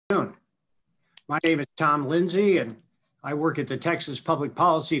My name is Tom Lindsay, and I work at the Texas Public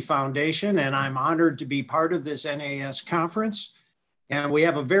Policy Foundation, and I'm honored to be part of this NAS conference. And we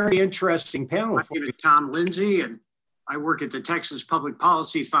have a very interesting panel. My name is Tom Lindsay, and I work at the Texas Public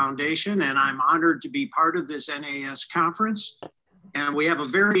Policy Foundation, and I'm honored to be part of this NAS conference. And we have a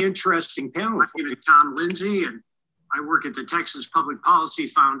very interesting panel. My name is Tom Lindsay, and I work at the Texas Public Policy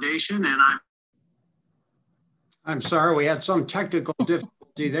Foundation, and I'm sorry, we had some technical difficulty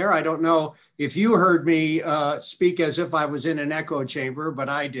there. I don't know if you heard me speak as if I was in an echo chamber, but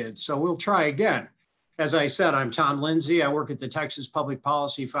I did. So we'll try again. As I said, I'm Tom Lindsay. I work at the Texas Public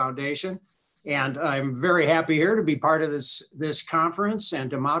Policy Foundation, and I'm very happy here to be part of this conference and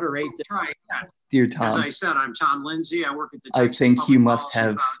to moderate the try again. Dear Tom, as I said, I'm Tom Lindsay. I work at the Texas I think Public you must Policy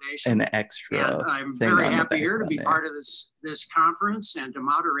have Foundation, an extra. And I'm thing very on happy the here to be background part of this conference and to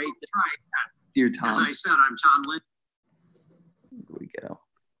moderate the try again. Dear Tom, as I said, I'm Tom Lindsay. Here we go.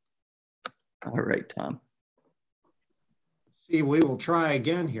 All right, Tom. See, we will try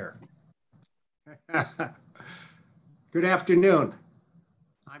again here. Good afternoon.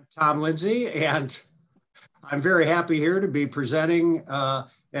 I'm Tom Lindsay, and I'm very happy here to be presenting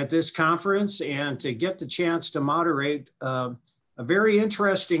at this conference and to get the chance to moderate a very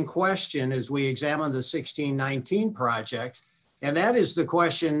interesting question as we examine the 1619 project. And that is the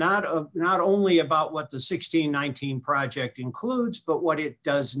question not only about what the 1619 project includes, but what it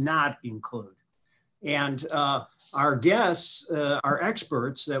does not include. And our guests, our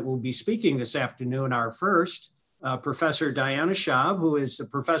experts that will be speaking this afternoon are first, Professor Diana Schaub, who is a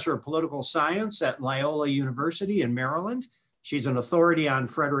professor of political science at Loyola University in Maryland. She's an authority on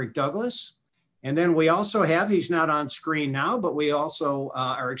Frederick Douglass. And then we also have, he's not on screen now, but we also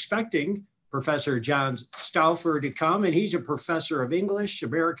are expecting Professor John Stauffer to come, and he's a professor of English,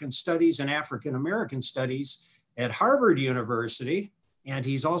 American Studies, and African American Studies at Harvard University, and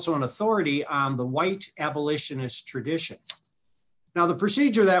he's also an authority on the white abolitionist tradition. Now, the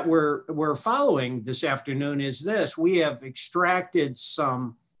procedure that we're following this afternoon is this. We have extracted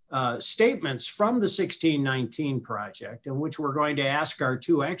some statements from the 1619 project in which we're going to ask our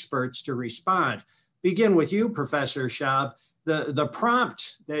two experts to respond. Begin with you, Professor Schaub. The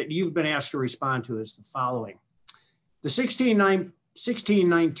prompt that you've been asked to respond to is the following. The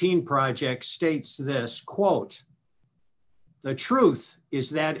 1619 project states this, quote, "The truth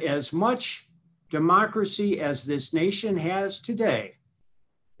is that as much democracy as this nation has today,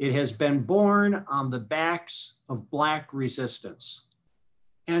 it has been born on the backs of Black resistance,"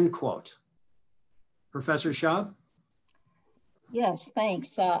 end quote. Professor Schaub? Yes,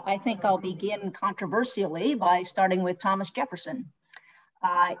 thanks. I think I'll begin controversially by starting with Thomas Jefferson.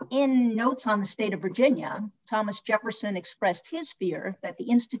 In Notes on the State of Virginia, Thomas Jefferson expressed his fear that the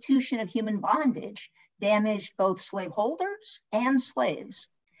institution of human bondage damaged both slaveholders and slaves.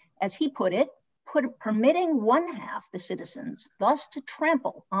 As he put it, permitting one half the citizens thus to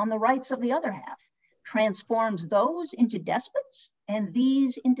trample on the rights of the other half transforms those into despots and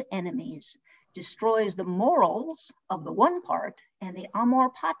these into enemies, destroys the morals of the one part and the amor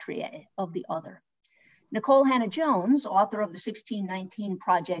patriae of the other. Nicole Hannah-Jones, author of the 1619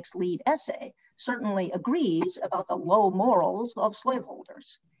 Project's lead essay, certainly agrees about the low morals of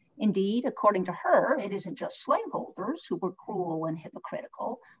slaveholders. Indeed, according to her, it isn't just slaveholders who were cruel and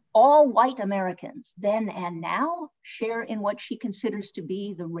hypocritical. All white Americans, then and now, share in what she considers to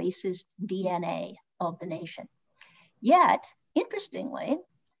be the racist DNA of the nation. Yet, interestingly,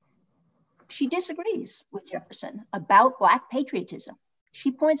 she disagrees with Jefferson about Black patriotism.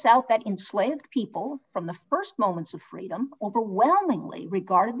 She points out that enslaved people, from the first moments of freedom, overwhelmingly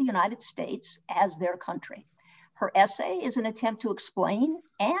regarded the United States as their country. Her essay is an attempt to explain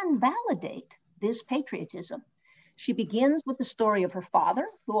and validate this patriotism. She begins with the story of her father,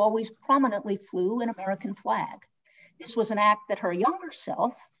 who always prominently flew an American flag. This was an act that her younger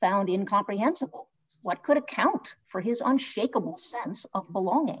self found incomprehensible. What could account for his unshakable sense of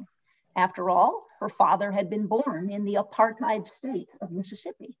belonging? After all, her father had been born in the apartheid state of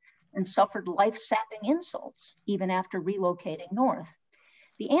Mississippi and suffered life-sapping insults even after relocating north.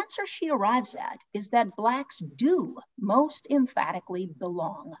 The answer she arrives at is that Blacks do most emphatically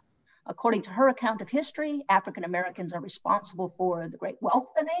belong. According to her account of history, African Americans are responsible for the great wealth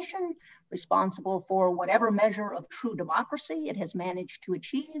of the nation, responsible for whatever measure of true democracy it has managed to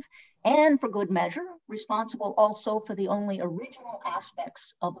achieve, and for good measure, responsible also for the only original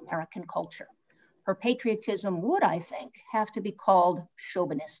aspects of American culture. Her patriotism would, I think, have to be called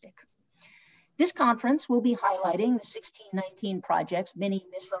chauvinistic. This conference will be highlighting the 1619 Project's many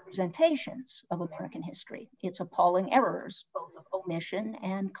misrepresentations of American history, its appalling errors, both of omission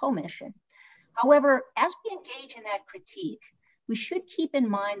and commission. However, as we engage in that critique, we should keep in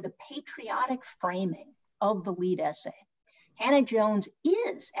mind the patriotic framing of the lead essay. Hannah Jones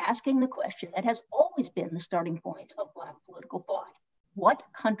is asking the question that has always been the starting point of Black political thought. What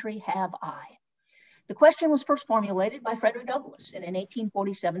country have I? The question was first formulated by Frederick Douglass in an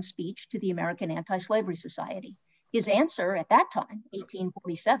 1847 speech to the American Anti-Slavery Society. His answer at that time,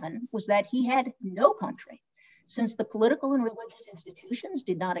 1847, was that he had no country, since the political and religious institutions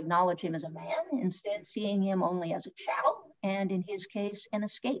did not acknowledge him as a man, instead seeing him only as a chattel, and in his case, an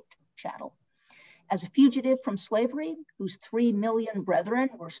escaped chattel. As a fugitive from slavery, whose 3 million brethren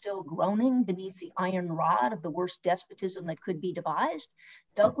were still groaning beneath the iron rod of the worst despotism that could be devised,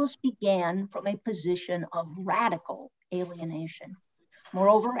 Douglass began from a position of radical alienation.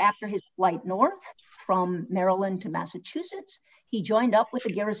 Moreover, after his flight north from Maryland to Massachusetts, he joined up with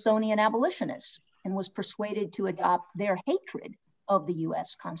the Garrisonian abolitionists and was persuaded to adopt their hatred of the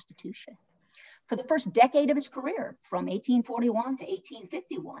US Constitution. For the first decade of his career, from 1841 to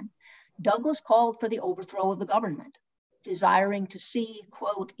 1851, Douglass called for the overthrow of the government, desiring to see,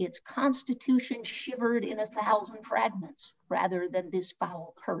 quote, its constitution shivered in 1,000 fragments, rather than this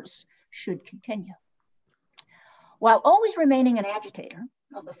foul curse should continue. While always remaining an agitator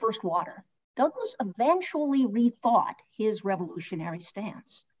of the first water, Douglass eventually rethought his revolutionary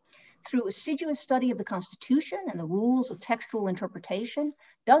stance. Through assiduous study of the Constitution and the rules of textual interpretation,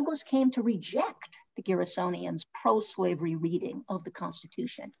 Douglass came to reject the Garrisonians' pro-slavery reading of the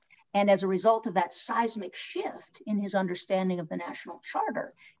Constitution. And as a result of that seismic shift in his understanding of the National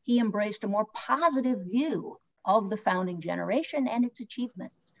Charter, he embraced a more positive view of the founding generation and its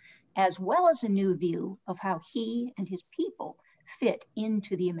achievements, as well as a new view of how he and his people fit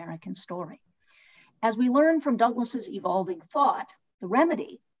into the American story. As we learn from Douglass's evolving thought, the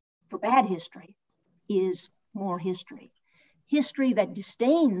remedy for bad history is more history. History that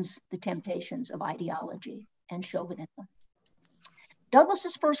disdains the temptations of ideology and chauvinism.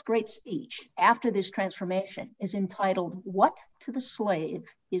 Douglass's first great speech after this transformation is entitled, "What to the Slave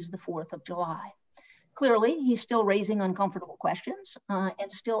is the 4th of July?" Clearly, he's still raising uncomfortable questions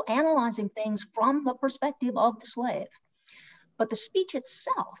and still analyzing things from the perspective of the slave. But the speech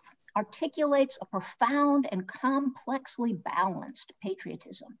itself articulates a profound and complexly balanced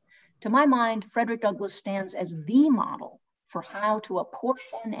patriotism. To my mind, Frederick Douglass stands as the model for how to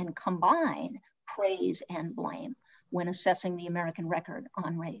apportion and combine praise and blame when assessing the American record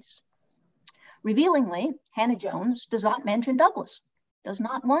on race. Revealingly, Hannah Jones does not mention Douglass, does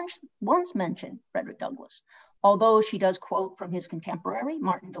not once mention Frederick Douglass, although she does quote from his contemporary,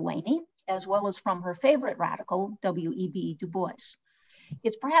 Martin Delany, as well as from her favorite radical, W.E.B. Du Bois.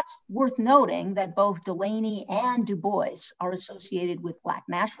 It's perhaps worth noting that both Delany and Du Bois are associated with Black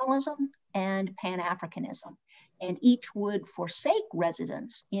nationalism and Pan-Africanism, and each would forsake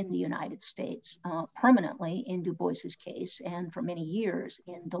residence in the United States permanently in Du Bois's case, and for many years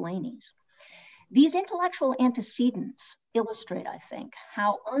in Delany's. These intellectual antecedents illustrate, I think,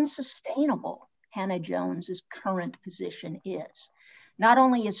 how unsustainable Hannah Jones's current position is. Not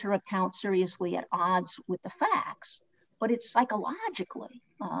only is her account seriously at odds with the facts, but it's psychologically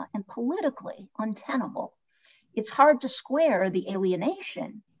and politically untenable. It's hard to square the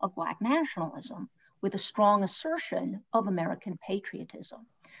alienation of Black nationalism with a strong assertion of American patriotism.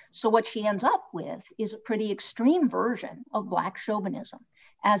 So what she ends up with is a pretty extreme version of Black chauvinism,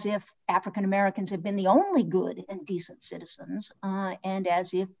 as if African Americans have been the only good and decent citizens, and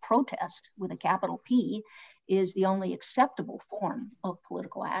as if protest with a capital P is the only acceptable form of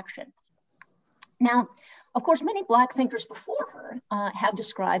political action. Now, of course, many Black thinkers before her have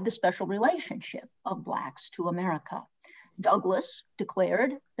described the special relationship of Blacks to America. Douglass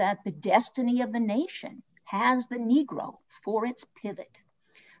declared that the destiny of the nation has the Negro for its pivot.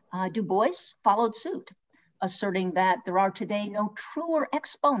 Du Bois followed suit, asserting that there are today no truer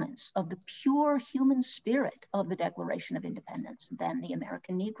exponents of the pure human spirit of the Declaration of Independence than the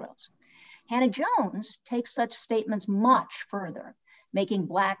American Negroes. Hannah Jones takes such statements much further, making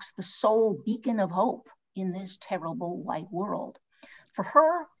Blacks the sole beacon of hope in this terrible white world. For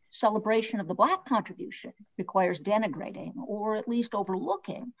her, celebration of the Black contribution requires denigrating or at least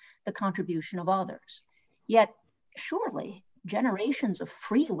overlooking the contribution of others. Yet, surely, generations of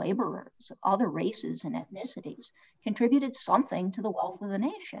free laborers of other races and ethnicities contributed something to the wealth of the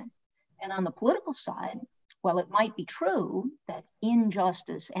nation. And on the political side, while it might be true that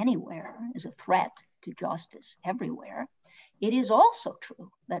injustice anywhere is a threat to justice everywhere, it is also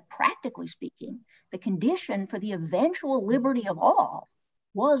true that, practically speaking, the condition for the eventual liberty of all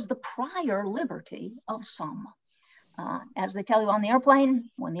was the prior liberty of some. As they tell you on the airplane,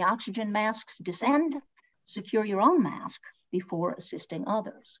 when the oxygen masks descend, secure your own mask before assisting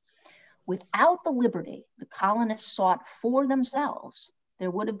others. Without the liberty the colonists sought for themselves,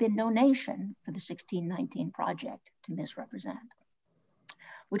 there would have been no nation for the 1619 project to misrepresent.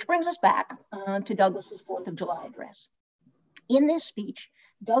 Which brings us back to Douglas's 4th of July address. In this speech,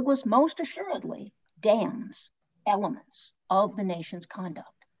 Douglas most assuredly damns elements of the nation's conduct,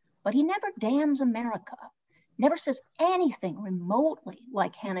 but he never damns America, never says anything remotely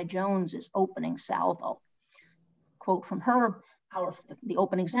like Hannah Jones's opening salvo. Quote from her, the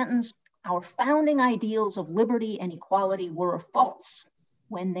opening sentence, "Our founding ideals of liberty and equality were false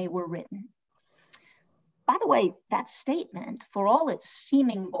when they were written." By the way, that statement, for all its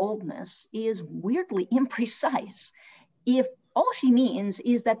seeming boldness, is weirdly imprecise. If all she means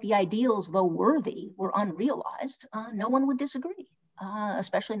is that the ideals, though worthy, were unrealized, no one would disagree,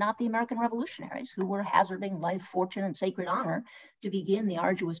 especially not the American revolutionaries who were hazarding life, fortune, and sacred honor to begin the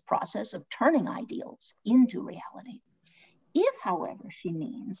arduous process of turning ideals into reality. If, however, she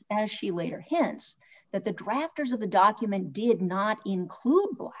means, as she later hints, that the drafters of the document did not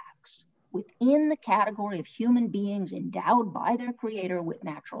include Blacks within the category of human beings endowed by their creator with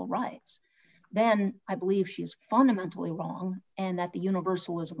natural rights, then I believe she is fundamentally wrong and that the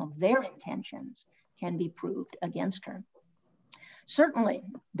universalism of their intentions can be proved against her. Certainly,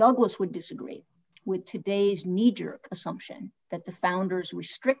 Douglas would disagree with today's knee-jerk assumption that the founders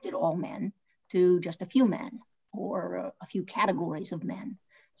restricted all men to just a few men or a few categories of men,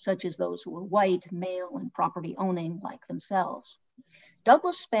 such as those who were white, male, and property owning like themselves.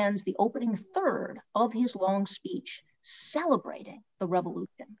 Douglas spends the opening third of his long speech celebrating the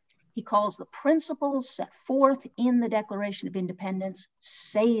revolution. He calls the principles set forth in the Declaration of Independence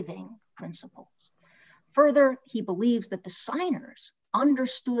saving principles. Further, he believes that the signers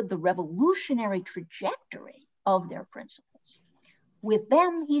understood the revolutionary trajectory of their principles. With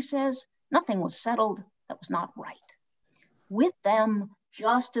them, he says, nothing was settled that was not right. With them,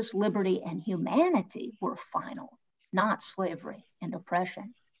 justice, liberty, and humanity were final, not slavery and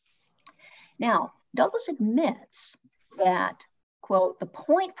oppression. Now, Douglas admits that, quote, "the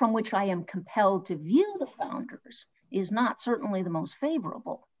point from which I am compelled to view the founders is not certainly the most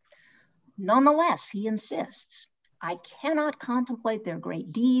favorable. Nonetheless," he insists, "I cannot contemplate their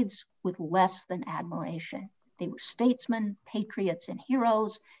great deeds with less than admiration. They were statesmen, patriots, and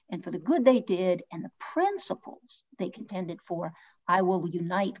heroes, and for the good they did and the principles they contended for, I will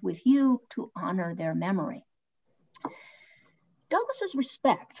unite with you to honor their memory." Douglas's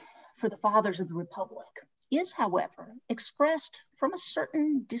respect for the fathers of the Republic is, however, expressed from a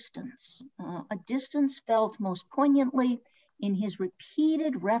certain distance, a distance felt most poignantly in his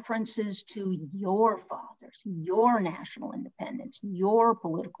repeated references to your fathers, your national independence, your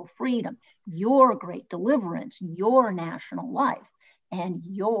political freedom, your great deliverance, your national life, and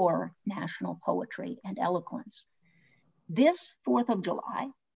your national poetry and eloquence. This 4th of July,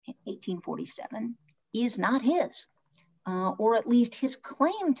 1847, is not his, or at least his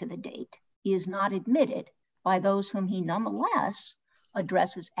claim to the date is not admitted by those whom he nonetheless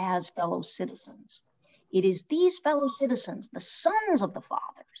addresses as fellow citizens. It is these fellow citizens, the sons of the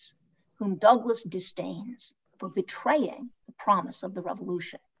fathers, whom Douglas disdains for betraying the promise of the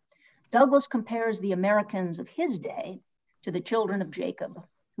revolution. Douglas compares the Americans of his day to the children of Jacob,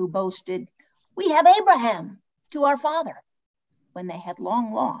 who boasted, "We have Abraham to our father," when they had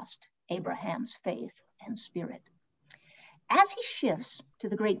long lost Abraham's faith and spirit. As he shifts to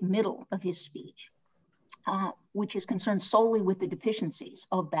the great middle of his speech, which is concerned solely with the deficiencies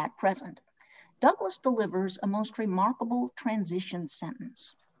of that present, Douglas delivers a most remarkable transition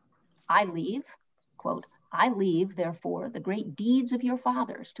sentence. "I leave," quote, "I leave, therefore, the great deeds of your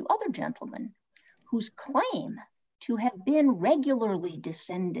fathers to other gentlemen, whose claim to have been regularly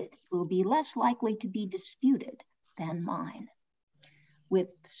descended will be less likely to be disputed than mine." With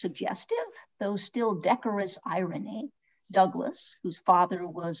suggestive, though still decorous irony, Douglas, whose father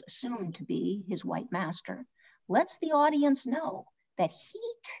was assumed to be his white master, lets the audience know that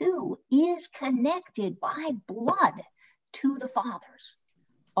he too is connected by blood to the fathers.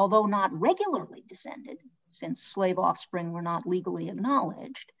 Although not regularly descended, since slave offspring were not legally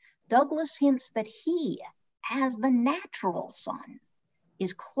acknowledged, Douglas hints that he, as the natural son,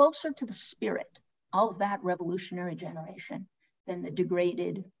 is closer to the spirit of that revolutionary generation than the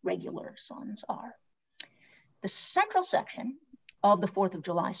degraded regular sons are. The central section of the 4th of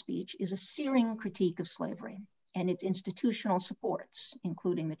July speech is a searing critique of slavery and its institutional supports,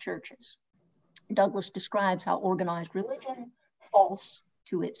 including the churches. Douglas describes how organized religion, false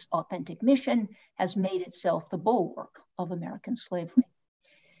to its authentic mission, has made itself the bulwark of American slavery.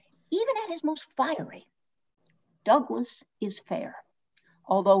 Even at his most fiery, Douglas is fair.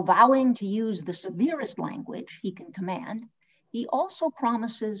 Although vowing to use the severest language he can command, he also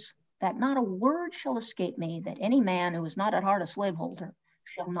promises that not a word shall escape me that any man who is not at heart a slaveholder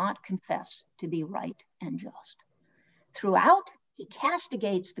shall not confess to be right and just. Throughout, he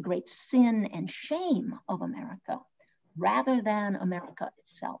castigates the great sin and shame of America rather than America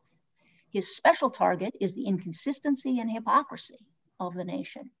itself. His special target is the inconsistency and hypocrisy of the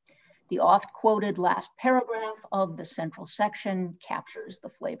nation. The oft-quoted last paragraph of the central section captures the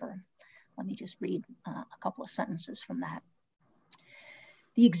flavor. Let me just read a couple of sentences from that.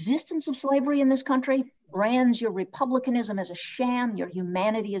 The existence of slavery in this country brands your republicanism as a sham, your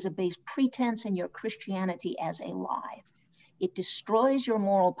humanity as a base pretense, and your Christianity as a lie. It destroys your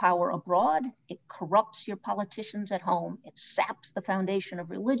moral power abroad. It corrupts your politicians at home. It saps the foundation of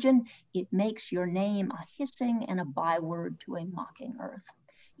religion. It makes your name a hissing and a byword to a mocking earth.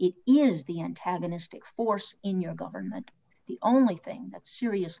 It is the antagonistic force in your government, the only thing that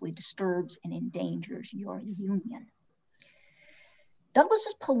seriously disturbs and endangers your union.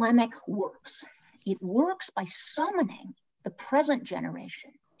 Douglas's polemic works. It works by summoning the present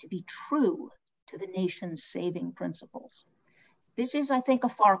generation to be true to the nation's saving principles. This is, I think, a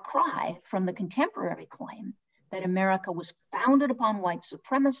far cry from the contemporary claim that America was founded upon white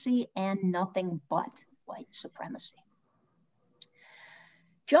supremacy and nothing but white supremacy.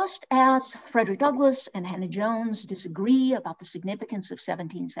 Just as Frederick Douglass and Hannah Jones disagree about the significance of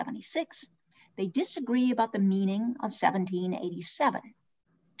 1776, they disagree about the meaning of 1787.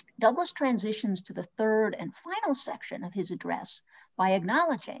 Douglass transitions to the third and final section of his address by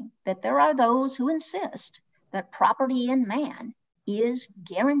acknowledging that there are those who insist that property in man is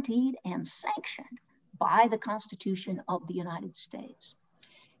guaranteed and sanctioned by the Constitution of the United States.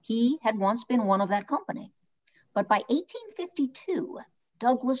 He had once been one of that company, but by 1852,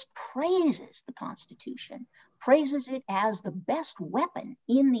 Douglass praises the Constitution, praises it as the best weapon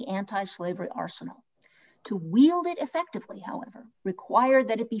in the anti-slavery arsenal. To wield it effectively, however, required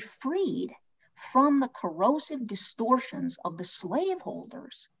that it be freed from the corrosive distortions of the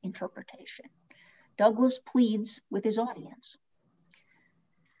slaveholders' interpretation. Douglass pleads with his audience.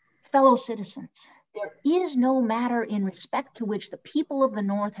 Fellow citizens, there is no matter in respect to which the people of the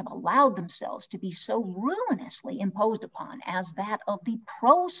North have allowed themselves to be so ruinously imposed upon as that of the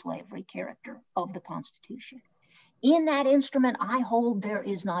pro-slavery character of the Constitution. In that instrument, I hold there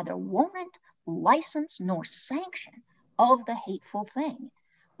is neither warrant, license, nor sanction of the hateful thing,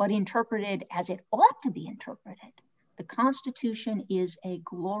 but interpreted as it ought to be interpreted, the Constitution is a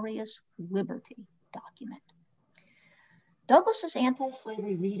glorious liberty document. Douglass's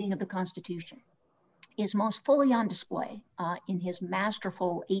anti-slavery reading of the Constitution is most fully on display in his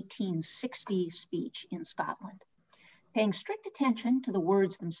masterful 1860 speech in Scotland. Paying strict attention to the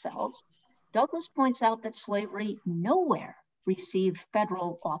words themselves, Douglass points out that slavery nowhere received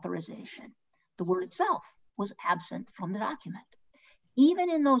federal authorization. The word itself was absent from the document. Even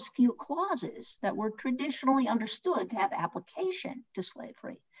in those few clauses that were traditionally understood to have application to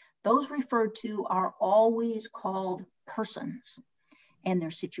slavery, those referred to are always called persons, and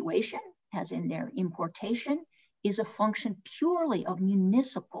their situation, as in their importation, is a function purely of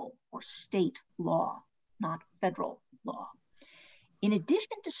municipal or state law, not federal law. In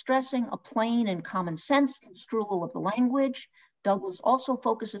addition to stressing a plain and common sense construal of the language, Douglass also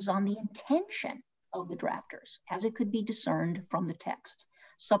focuses on the intention of the drafters as it could be discerned from the text,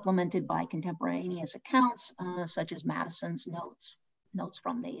 supplemented by contemporaneous accounts such as Madison's notes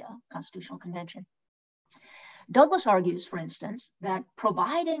from the Constitutional Convention. Douglass argues, for instance, that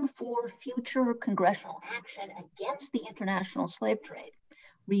providing for future congressional action against the international slave trade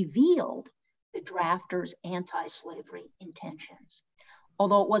revealed the drafters' anti-slavery intentions.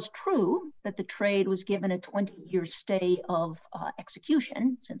 Although it was true that the trade was given a 20-year stay of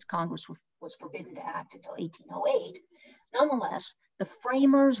execution, since Congress was forbidden to act until 1808, nonetheless, the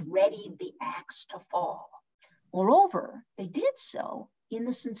framers readied the axe to fall. Moreover, they did so in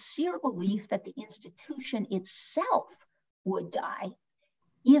the sincere belief that the institution itself would die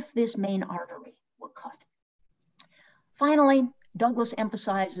if this main artery were cut. Finally, Douglass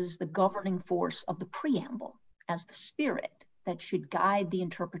emphasizes the governing force of the preamble as the spirit that should guide the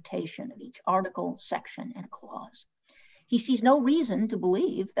interpretation of each article, section, and clause. He sees no reason to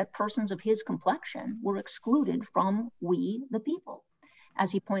believe that persons of his complexion were excluded from we, the people.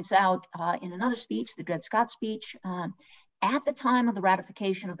 As he points out in another speech, the Dred Scott speech, at the time of the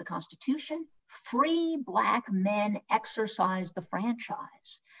ratification of the Constitution, free Black men exercised the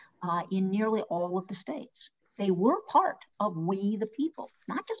franchise in nearly all of the states. They were part of we, the people,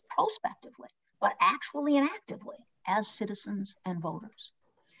 not just prospectively, but actually and actively as citizens and voters.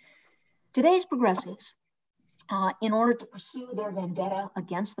 Today's progressives, in order to pursue their vendetta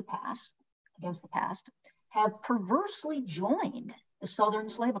against the past, have perversely joined the Southern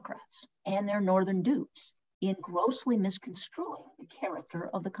slavocrats and their Northern dupes in grossly misconstruing the character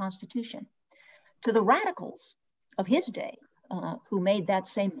of the Constitution. To the radicals of his day, who made that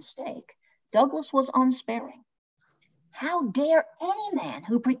same mistake, Douglas was unsparing. How dare any man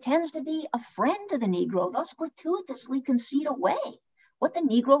who pretends to be a friend to the Negro thus gratuitously concede away what the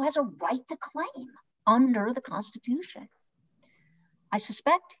Negro has a right to claim under the Constitution? I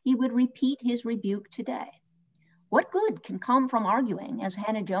suspect he would repeat his rebuke today. What good can come from arguing, as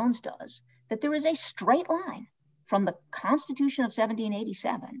Hannah Jones does, that there is a straight line from the Constitution of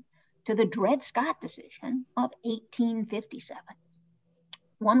 1787 to the Dred Scott decision of 1857?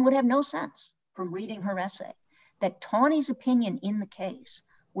 One would have no sense from reading her essay that Tawney's opinion in the case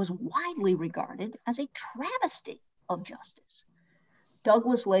was widely regarded as a travesty of justice.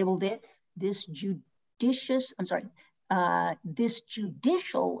 Douglas labeled it this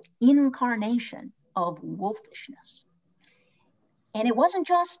judicial incarnation of wolfishness. And it wasn't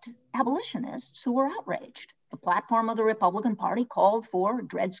just abolitionists who were outraged. The platform of the Republican Party called for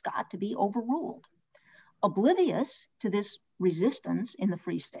Dred Scott to be overruled. Oblivious to this resistance in the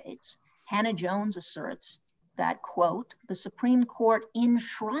free states, Hannah Jones asserts that, quote, the Supreme Court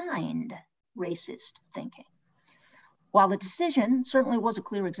enshrined racist thinking. While the decision certainly was a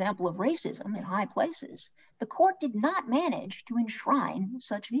clear example of racism in high places, the court did not manage to enshrine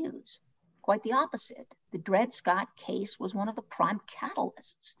such views. Quite the opposite. The Dred Scott case was one of the prime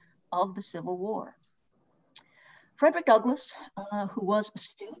catalysts of the Civil War. Frederick Douglass, who was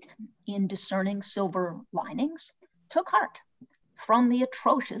astute in discerning silver linings, took heart from the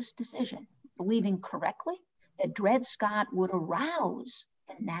atrocious decision, believing correctly that Dred Scott would arouse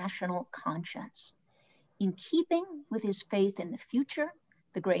the national conscience. In keeping with his faith in the future,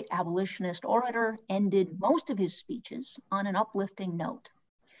 the great abolitionist orator ended most of his speeches on an uplifting note.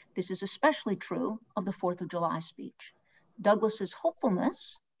 This is especially true of the 4th of July speech. Douglass's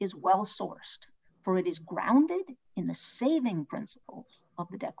hopefulness is well sourced, for it is grounded in the saving principles of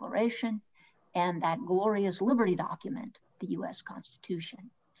the Declaration and that glorious liberty document, the US Constitution.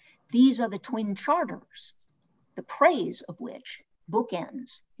 These are the twin charters, the praise of which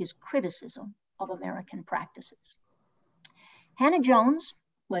bookends his criticism of American practices. Hannah Jones,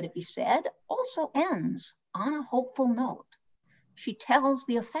 let it be said, also ends on a hopeful note. She tells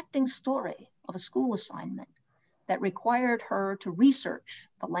the affecting story of a school assignment that required her to research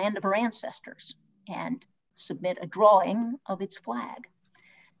the land of her ancestors and submit a drawing of its flag.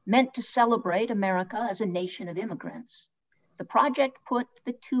 Meant to celebrate America as a nation of immigrants, the project put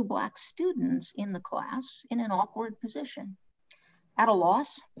the 2 Black students in the class in an awkward position. At a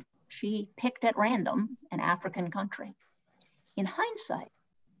loss, she picked at random an African country. In hindsight,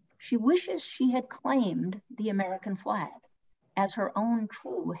 she wishes she had claimed the American flag as her own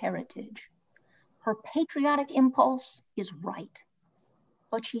true heritage. Her patriotic impulse is right,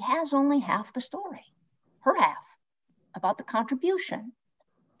 but she has only half the story, her half, about the contribution,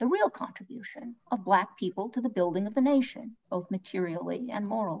 the real contribution of Black people to the building of the nation, both materially and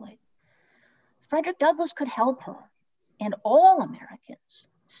morally. Frederick Douglass could help her and all Americans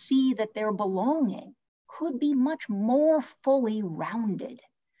see that their belonging could be much more fully rounded.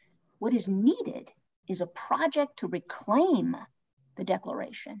 What is needed is a project to reclaim the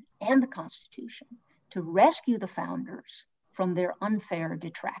Declaration and the Constitution, to rescue the founders from their unfair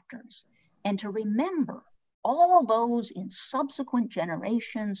detractors, and to remember all those in subsequent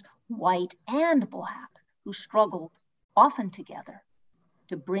generations, white and Black, who struggled often together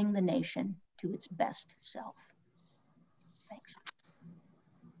to bring the nation to its best self. Thanks.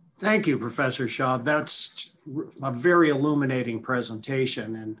 Thank you, Professor Schaub. That's a very illuminating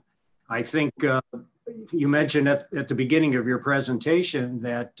presentation. And I think you mentioned at the beginning of your presentation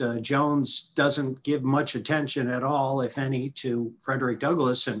that Jones doesn't give much attention at all, if any, to Frederick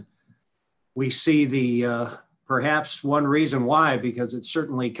Douglass. And we see the perhaps one reason why, because it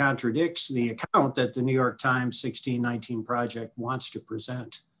certainly contradicts the account that the New York Times 1619 Project wants to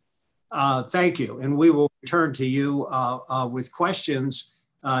present. Thank you. And we will return to you with questions.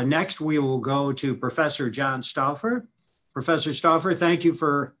 Next, we will go to Professor John Stauffer. Professor Stauffer, thank you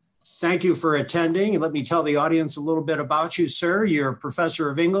for attending. And let me tell the audience a little bit about you, sir. You're a professor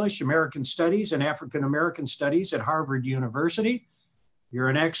of English, American Studies, and African American Studies at Harvard University. You're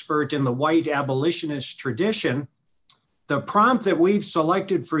an expert in the white abolitionist tradition. The prompt that we've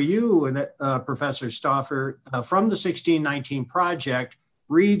selected for you, Professor Stauffer, from the 1619 Project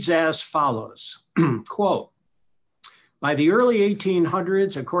reads as follows, quote, by the early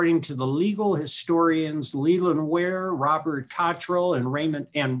 1800s, according to the legal historians Leland Ware, Robert Cottrell, and Raymond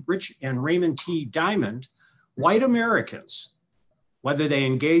T. Diamond, white Americans, whether they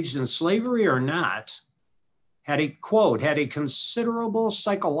engaged in slavery or not, had a considerable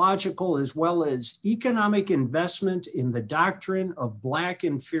psychological as well as economic investment in the doctrine of Black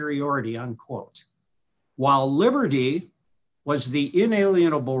inferiority, unquote. While liberty was the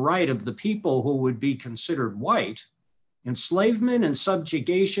inalienable right of the people who would be considered white, enslavement and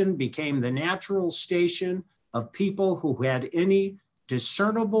subjugation became the natural station of people who had any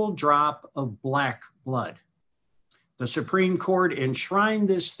discernible drop of Black blood. The Supreme Court enshrined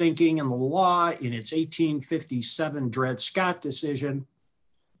this thinking in the law in its 1857 Dred Scott decision,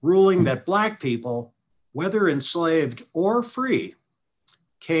 ruling that Black people, whether enslaved or free,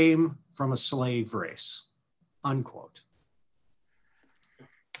 came from a slave race, unquote.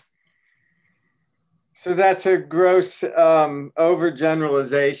 So that's a gross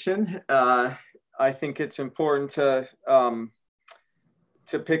overgeneralization. I think it's important to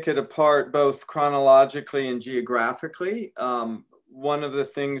pick it apart both chronologically and geographically. One of the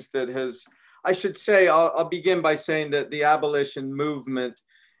things that has, I should say, I'll begin by saying that the abolition movement,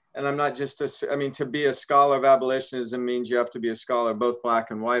 and I'm not just, to be a scholar of abolitionism means you have to be a scholar of both Black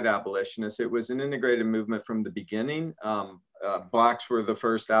and white abolitionists. It was an integrated movement from the beginning. Blacks were the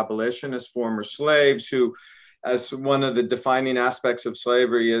first abolitionists, former slaves who, as one of the defining aspects of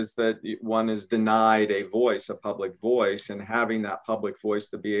slavery is that one is denied a voice, a public voice, and having that public voice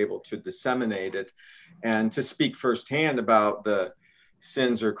to be able to disseminate it and to speak firsthand about the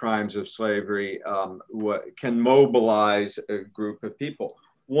sins or crimes of slavery what can mobilize a group of people.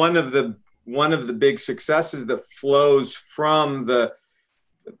 One of the big successes that flows from the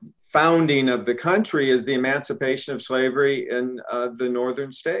founding of the country is the emancipation of slavery in the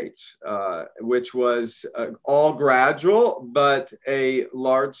northern states, which was all gradual, but a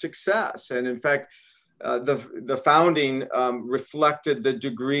large success. And in fact, the founding reflected the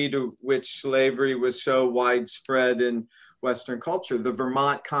degree to which slavery was so widespread in Western culture. The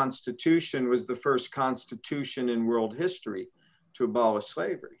Vermont Constitution was the first constitution in world history to abolish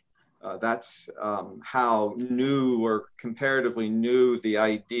slavery. That's how new or comparatively new the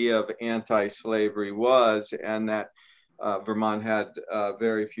idea of anti-slavery was, and that Vermont had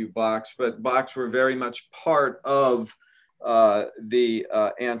very few Blacks, but Blacks were very much part of the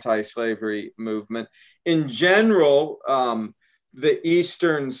anti-slavery movement. In general, the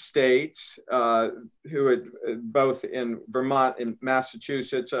eastern states, who had both in Vermont and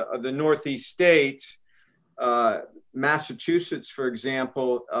Massachusetts, the Northeast states, Massachusetts, for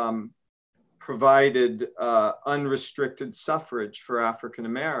example, provided unrestricted suffrage for African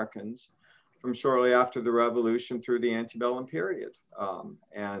Americans from shortly after the Revolution through the antebellum period.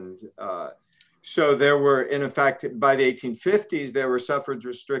 So there were, in fact, by the 1850s, there were suffrage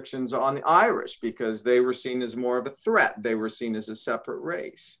restrictions on the Irish because they were seen as more of a threat. They were seen as a separate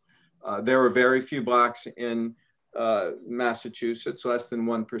race. There were very few Blacks in Massachusetts, less than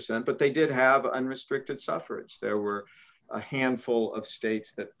 1%, but they did have unrestricted suffrage. There were a handful of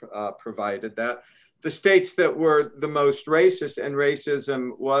states that provided that. The states that were the most racist, and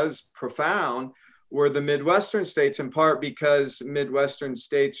racism was profound, were the Midwestern states, in part because Midwestern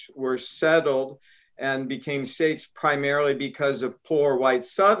states were settled and became states primarily because of poor white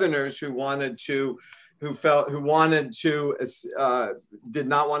Southerners who did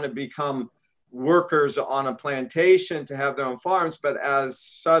not want to become workers on a plantation to have their own farms, but as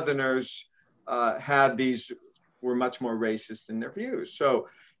Southerners were much more racist in their views. So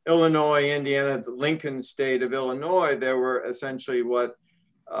Illinois, Indiana, the Lincoln state of Illinois, there were essentially what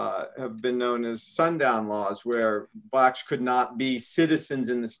have been known as sundown laws, where Blacks could not be citizens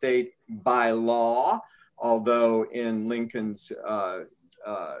in the state by law, although in Lincoln's,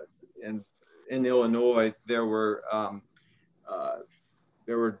 in Illinois, there were a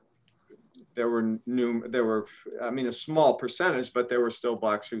small percentage, but there were still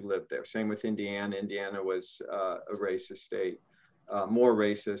Blacks who lived there. Same with Indiana. Indiana was a racist state, more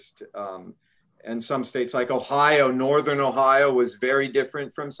racist. And some states like Ohio, Northern Ohio was very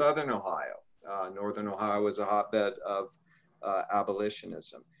different from Southern Ohio. Northern Ohio was a hotbed of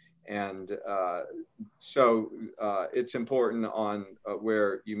abolitionism. And so it's important on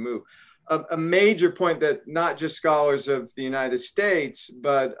where you move. A major point that not just scholars of the United States,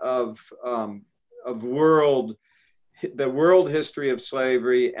 but of the world history of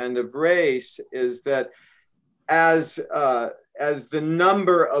slavery and of race is that as the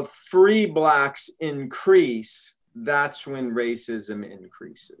number of free Blacks increase, that's when racism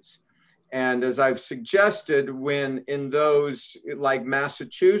increases. And as I've suggested, when in those like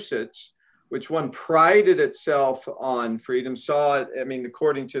Massachusetts, which one prided itself on freedom, saw it,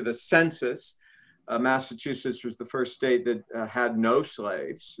 according to the census, Massachusetts was the first state that had no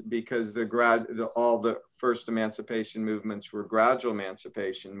slaves because all the first emancipation movements were gradual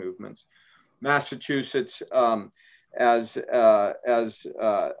emancipation movements. Massachusetts as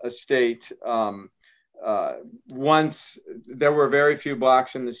a state. Once there were very few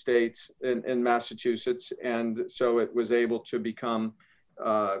blacks in the states in Massachusetts, and so it was able to become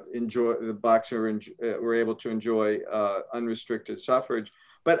the blacks were able to enjoy unrestricted suffrage.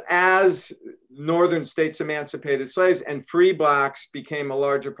 But as northern states emancipated slaves and free blacks became a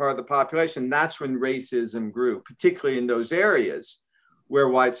larger part of the population, that's when racism grew, particularly in those areas where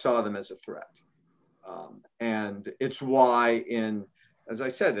whites saw them as a threat. And it's why as I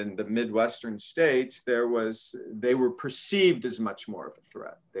said, in the Midwestern states, they were perceived as much more of a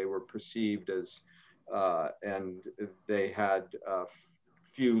threat. They were perceived as, and they had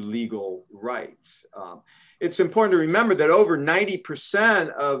few legal rights. It's important to remember that over 90%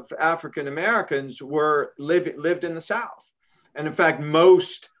 of African Americans lived in the South. And in fact,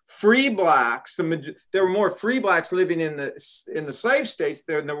 most free blacks, there were more free blacks living in the slave states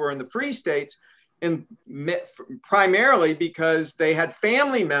than there were in the free states, and primarily because they had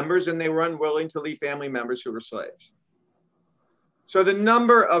family members and they were unwilling to leave family members who were slaves. So the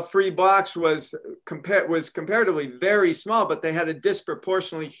number of free blacks was comparatively very small, but they had a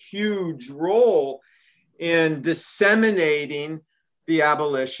disproportionately huge role in disseminating the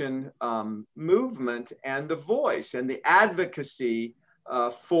abolition movement and the voice and the advocacy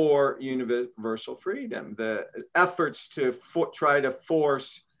for universal freedom, the efforts to try to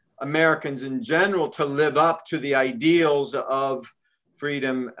force Americans in general to live up to the ideals of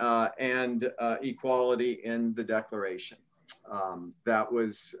freedom and equality in the Declaration. That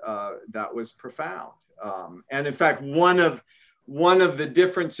was profound. And in fact, one of the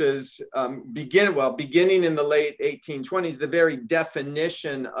differences beginning in the late 1820s, the very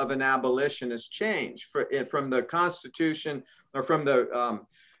definition of an abolitionist changed from the Constitution or from the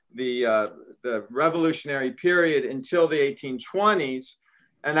Revolutionary period until the 1820s.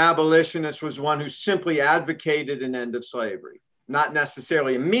 An abolitionist was one who simply advocated an end of slavery. Not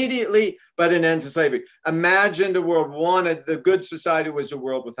necessarily immediately, but an end to slavery. Imagined a world the good society was a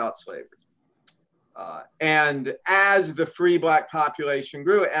world without slavery. And as the free black population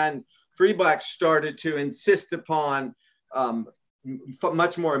grew and free blacks started to insist upon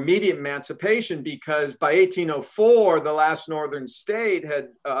much more immediate emancipation, because by 1804, the last northern state had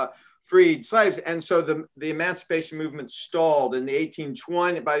freed slaves. And so the emancipation movement stalled in by the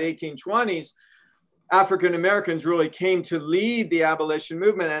 1820s. African Americans really came to lead the abolition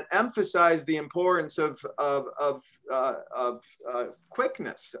movement and emphasize the importance of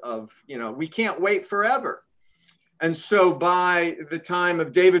quickness, we can't wait forever. And so by the time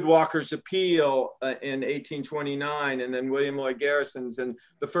of David Walker's appeal in 1829, and then William Lloyd Garrison's and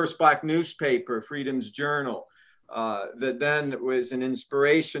the first black newspaper, Freedom's Journal, that then was an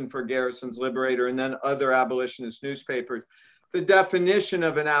inspiration for Garrison's Liberator and then other abolitionist newspapers, the definition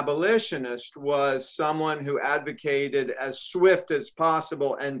of an abolitionist was someone who advocated as swift as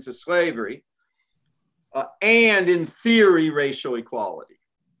possible end to slavery and in theory, racial equality.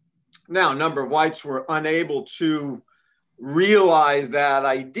 Now, a number of whites were unable to realize that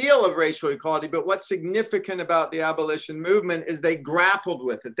ideal of racial equality, but what's significant about the abolition movement is they grappled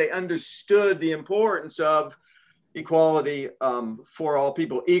with it. They understood the importance of equality for all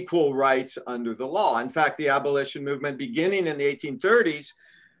people, equal rights under the law. In fact, the abolition movement beginning in the 1830s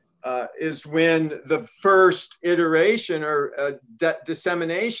is when the first iteration or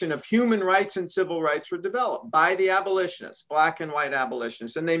dissemination of human rights and civil rights were developed by the abolitionists, black and white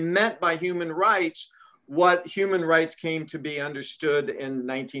abolitionists. And they meant by human rights what human rights came to be understood in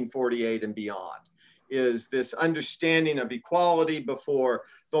 1948 and beyond, is this understanding of equality before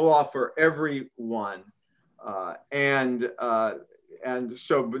the law for everyone. And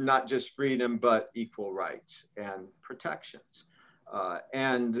so not just freedom, but equal rights and protections.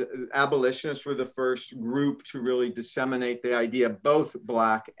 And abolitionists were the first group to really disseminate the idea, both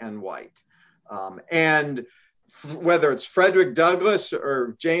black and white. And whether it's Frederick Douglass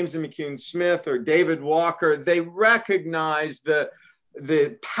or James and McCune Smith or David Walker, they recognized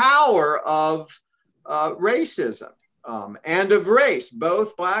the power of racism. And of race,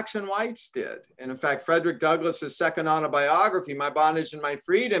 both blacks and whites did. And in fact, Frederick Douglass's second autobiography, My Bondage and My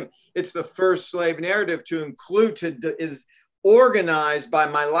Freedom, it's the first slave narrative to include, is organized by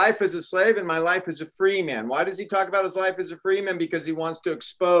my life as a slave and my life as a free man. Why does he talk about his life as a free man? Because he wants to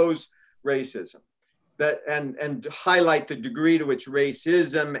expose racism and highlight the degree to which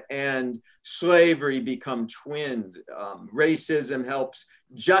racism and slavery become twinned. Racism helps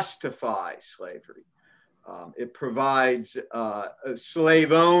justify slavery. It provides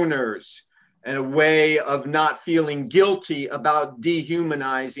slave owners and a way of not feeling guilty about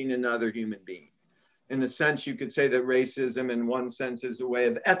dehumanizing another human being. In a sense, you could say that racism in one sense is a way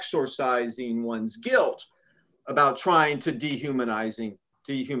of exorcising one's guilt about trying to dehumanize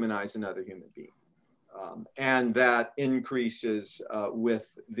another human being. And that increases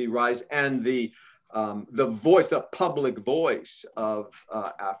with the rise and the voice, the public voice of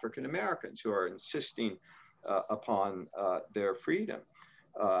African Americans who are insisting upon their freedom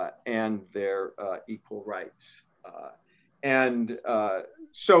and their equal rights.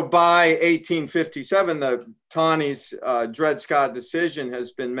 So by 1857, the Taney's Dred Scott decision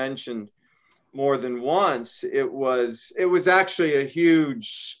has been mentioned more than once. It was actually a huge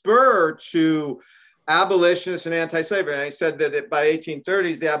spur to abolitionists and anti-slavery. And I said that by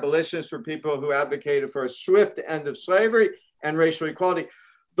 1830s, the abolitionists were people who advocated for a swift end of slavery and racial equality.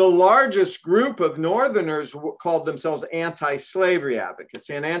 The largest group of Northerners called themselves anti-slavery advocates.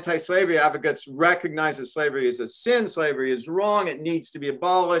 And anti-slavery advocates recognize that slavery is a sin, slavery is wrong, it needs to be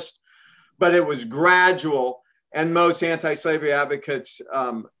abolished, but it was gradual. And most anti-slavery advocates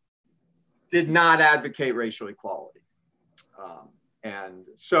did not advocate racial equality. And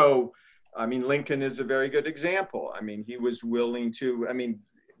so, I mean, Lincoln is a very good example. I mean, he was willing to, I mean,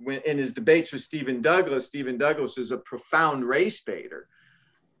 in his debates with Stephen Douglas is a profound race baiter.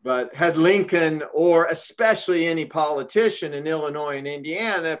 But had Lincoln, or especially any politician in Illinois and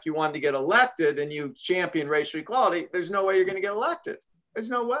Indiana, if you wanted to get elected and you champion racial equality, there's no way you're going to get elected. There's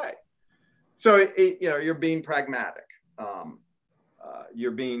no way. So you're being pragmatic.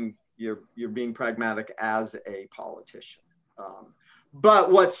 You're being pragmatic as a politician.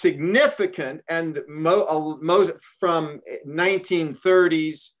 But what's significant, and from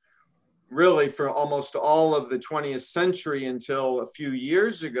 1930s, really for almost all of the 20th century until a few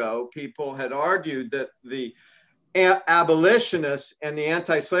years ago, people had argued that the abolitionists and the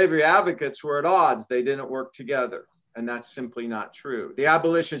anti-slavery advocates were at odds. They didn't work together. And that's simply not true. The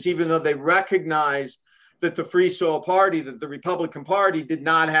abolitionists, even though they recognized that the Free Soil Party, that the Republican Party did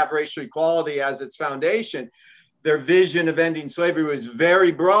not have racial equality as its foundation, their vision of ending slavery was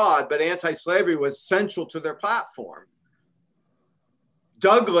very broad, but anti-slavery was central to their platform.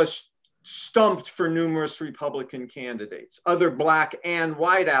 Douglas stumped for numerous Republican candidates. Other Black and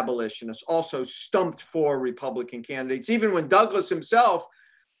white abolitionists also stumped for Republican candidates, even when Douglas himself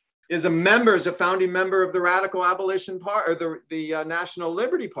is a founding member of the Radical Abolition Party, or the National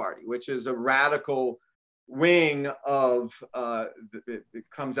Liberty Party, which is a radical wing of, it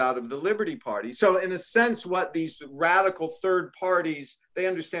comes out of the Liberty Party. So in a sense, what these radical third parties, they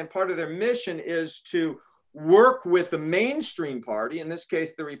understand part of their mission is to work with the mainstream party, in this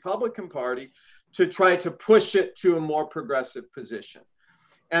case, the Republican Party, to try to push it to a more progressive position.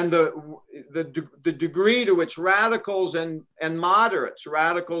 And the degree to which radicals and moderates,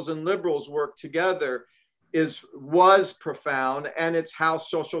 radicals and liberals work together was profound, and it's how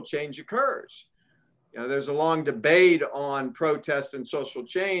social change occurs. There's a long debate on protest and social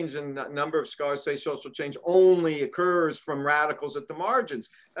change, and a number of scholars say social change only occurs from radicals at the margins.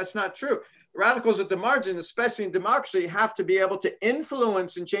 That's not true. Radicals at the margin, especially in democracy, have to be able to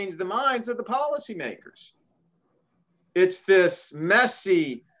influence and change the minds of the policymakers. It's this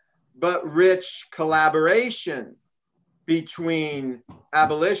messy but rich collaboration between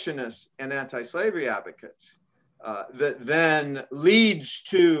abolitionists and anti-slavery advocates that then leads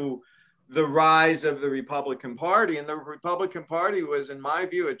to the rise of the Republican Party. And the Republican Party was, in my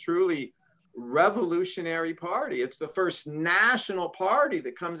view, a truly revolutionary party. It's the first national party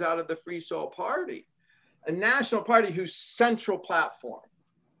that comes out of the Free Soil Party, a national party whose central platform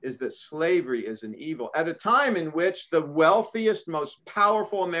is that slavery is an evil, at a time in which the wealthiest, most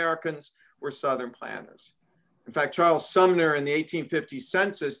powerful Americans were Southern planters. In fact, Charles Sumner in the 1850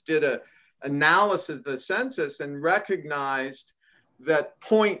 census did an analysis of the census and recognized that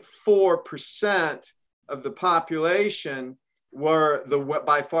 0.4% of the population were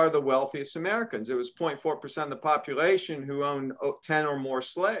by far the wealthiest Americans. It was 0.4% of the population who owned 10 or more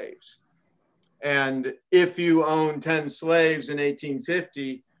slaves. And if you owned 10 slaves in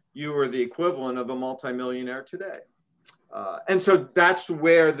 1850, you were the equivalent of a multimillionaire today. And so that's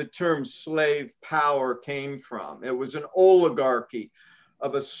where the term slave power came from. It was an oligarchy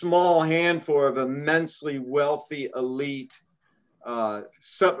of a small handful of immensely wealthy elite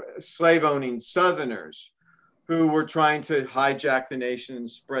slave-owning Southerners who were trying to hijack the nation and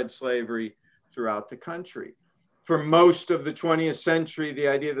spread slavery throughout the country. For most of the 20th century, the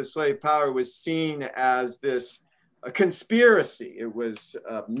idea of the slave power was seen as a conspiracy. It was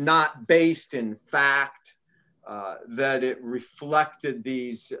not based in fact, that it reflected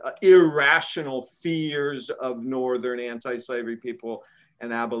these irrational fears of Northern anti-slavery people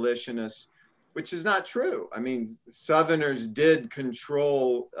and abolitionists. which is not true. I mean, Southerners did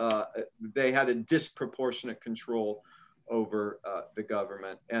control, they had a disproportionate control over the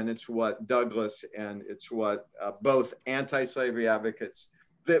government. And it's what Douglas and it's what both anti-slavery advocates,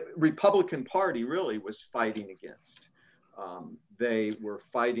 the Republican Party really was fighting against. They were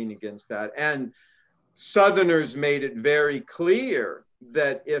fighting against that. And Southerners made it very clear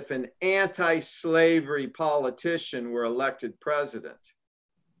that if an anti-slavery politician were elected president,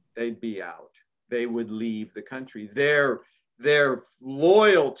 they'd be out. They would leave the country. Their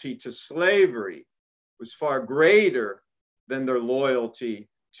loyalty to slavery was far greater than their loyalty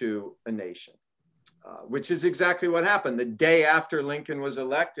to a nation, which is exactly what happened. The day after Lincoln was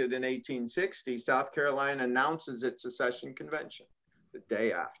elected in 1860, South Carolina announces its secession convention, the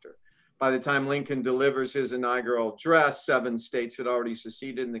day after. By the time Lincoln delivers his inaugural address, 7 states had already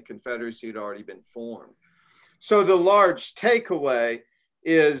seceded and the Confederacy had already been formed. So the large takeaway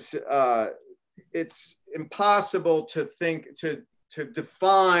is it's impossible to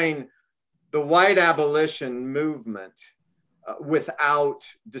define the white abolition movement without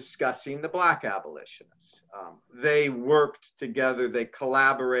discussing the Black abolitionists. They worked together, they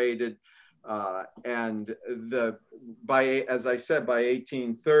collaborated, and as I said, by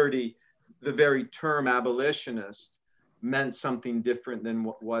 1830, the very term abolitionist meant something different than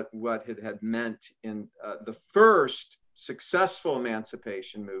what it had meant in the first successful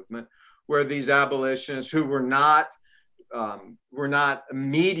emancipation movement, where these abolitionists who were not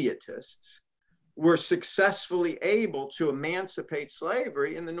immediatists were successfully able to emancipate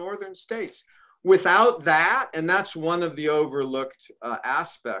slavery in the northern states. Without that, and that's one of the overlooked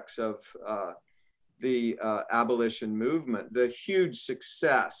aspects of the abolition movement, the huge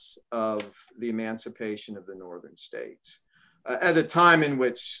success of the emancipation of the northern states. At a time in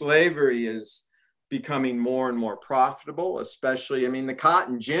which slavery is becoming more and more profitable, especially, I mean, the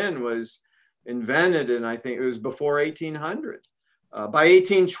cotton gin was invented, and I think it was before 1800. By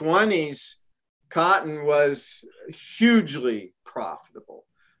 1820s, cotton was hugely profitable.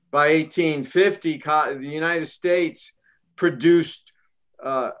 By 1850, the United States produced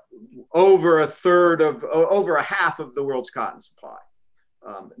over a half of the world's cotton supply.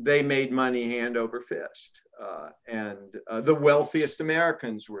 They made money hand over fist, and the wealthiest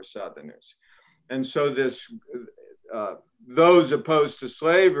Americans were Southerners. And so those opposed to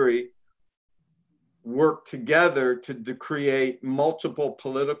slavery worked together to create multiple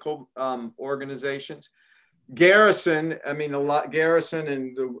political organizations. Garrison and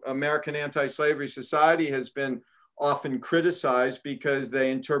the American Anti-Slavery Society has been often criticized because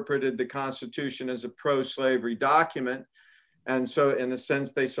they interpreted the Constitution as a pro-slavery document. And so in a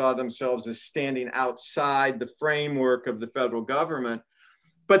sense, they saw themselves as standing outside the framework of the federal government.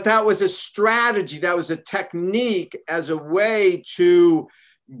 But that was a strategy, that was a technique as a way to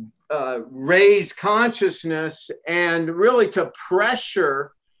raise consciousness and really to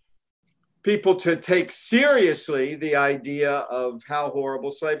pressure people to take seriously the idea of how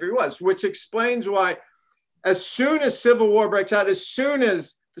horrible slavery was, which explains why as soon as Civil War breaks out, as soon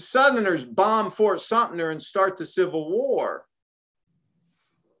as the Southerners bomb Fort Sumter and start the Civil War,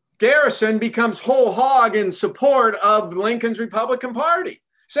 Garrison becomes whole hog in support of Lincoln's Republican Party.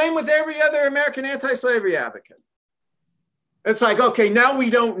 Same with every other American anti-slavery advocate. It's like, okay, now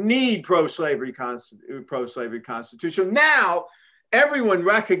we don't need pro-slavery constitution. Now everyone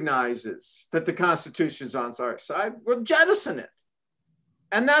recognizes that the Constitution is on our side. We'll jettison it.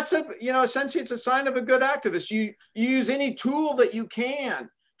 And that's essentially it's a sign of a good activist. You use any tool that you can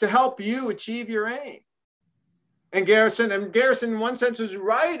to help you achieve your aim. And Garrison in one sense was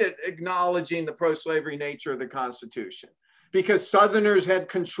right at acknowledging the pro-slavery nature of the Constitution because Southerners had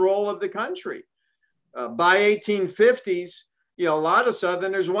control of the country. By 1850s, a lot of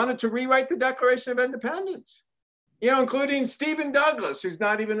Southerners wanted to rewrite the Declaration of Independence, including Stephen Douglas, who's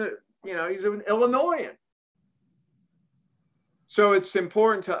not even he's an Illinoisan. So it's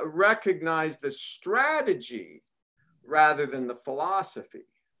important to recognize the strategy rather than the philosophy,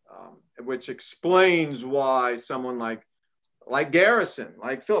 which explains why someone like Garrison,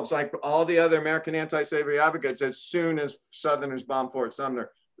 like Phillips, like all the other American anti-slavery advocates, as soon as Southerners bomb Fort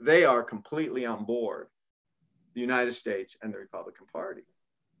Sumter, they are completely on board the United States and the Republican Party.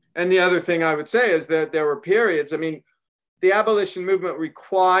 And the other thing I would say is that there were periods, the abolition movement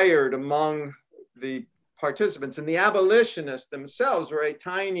required among the participants, and the abolitionists themselves were a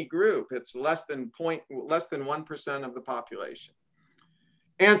tiny group. It's less than 1% of the population.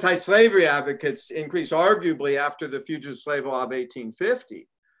 Anti-slavery advocates increased arguably after the Fugitive Slave Law of 1850,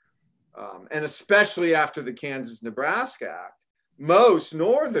 and especially after the Kansas-Nebraska Act. Most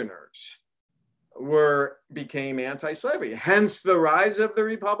Northerners became anti-slavery. Hence the rise of the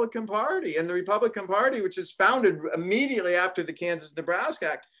Republican Party. And the Republican Party, which is founded immediately after the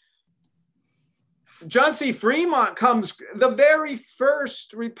Kansas-Nebraska Act, John C. Fremont comes, the very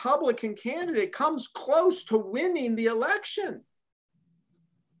first Republican candidate, comes close to winning the election.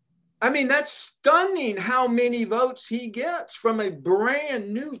 I mean, that's stunning how many votes he gets from a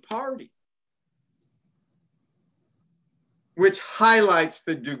brand new party, which highlights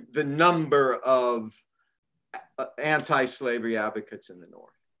the number of anti-slavery advocates in the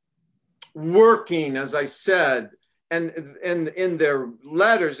North. Working, as I said, and in their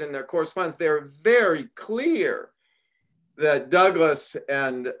letters, in their correspondence, they're very clear that Douglas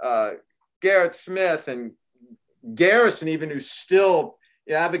and Garrett Smith and Garrison, even, who's still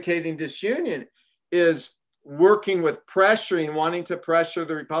advocating disunion, is working with pressuring, wanting to pressure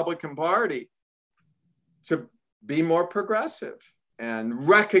the Republican Party to be more progressive and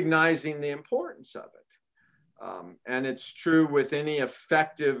recognizing the importance of it. And it's true with any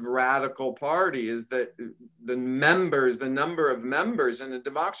effective radical party, is that the number of members in a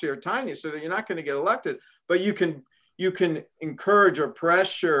democracy are tiny, so that you're not going to get elected, but you can encourage or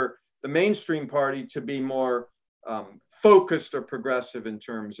pressure the mainstream party to be more focused or progressive in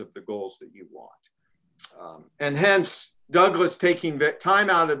terms of the goals that you want. And hence Douglas taking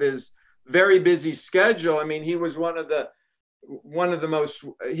time out of his very busy schedule. I mean, he was one of the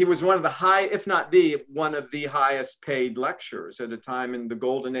high, if not one of the highest paid lecturers at a time in the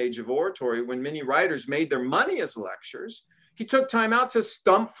golden age of oratory, when many writers made their money as lectures. He took time out to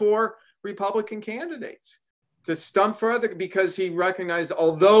stump for Republican candidates, to stump for because he recognized,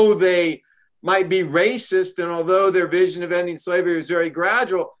 although they might be racist and although their vision of ending slavery was very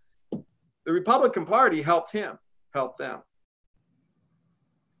gradual, the Republican Party helped them.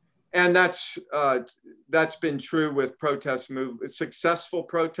 And that's been true with successful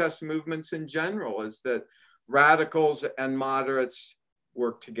protest movements in general, is that radicals and moderates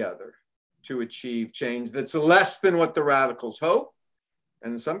work together to achieve change that's less than what the radicals hope,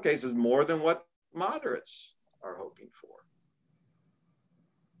 and in some cases more than what moderates are hoping for.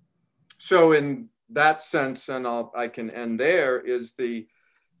 So in that sense, and I can end there, is the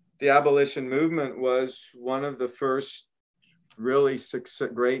abolition movement was one of the first really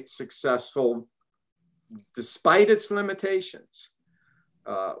great successful, despite its limitations,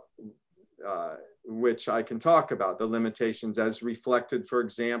 which I can talk about, the limitations as reflected, for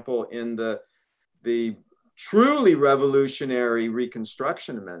example, in the truly revolutionary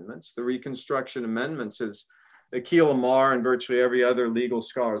Reconstruction Amendments. The Reconstruction Amendments, as Akil Amar and virtually every other legal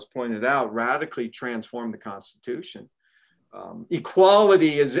scholar has pointed out, radically transformed the Constitution.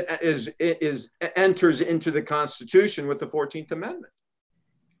 Equality enters into the Constitution with the 14th Amendment.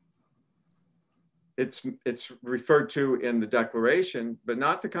 It's referred to in the Declaration, but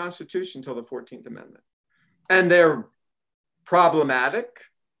not the Constitution until the 14th Amendment. And they're problematic,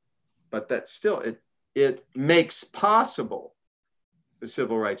 but that still, it makes possible the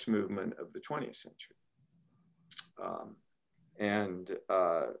civil rights movement of the 20th century.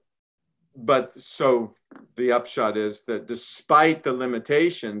 But so the upshot is that despite the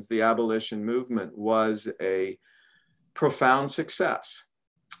limitations, the abolition movement was a profound success.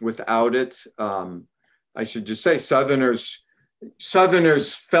 Without it, I should just say, Southerners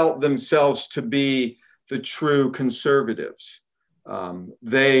felt themselves to be the true conservatives.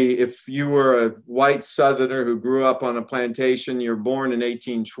 If you were a white Southerner who grew up on a plantation, you're born in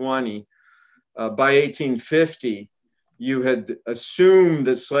 1820, by 1850, you had assumed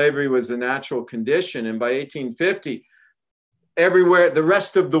that slavery was a natural condition. And by 1850, everywhere, the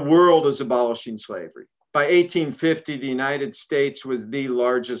rest of the world is abolishing slavery. By 1850, the United States was the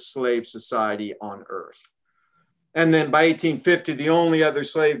largest slave society on earth. And then by 1850, the only other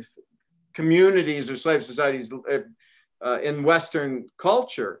slave communities or slave societies in Western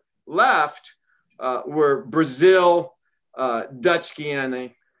culture left were Brazil, Dutch Guiana,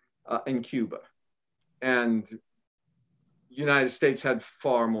 and Cuba. And United States had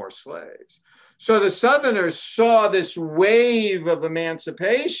far more slaves. So the Southerners saw this wave of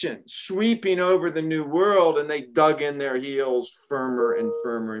emancipation sweeping over the New World, and they dug in their heels firmer and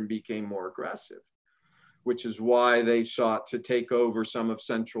firmer and became more aggressive, which is why they sought to take over some of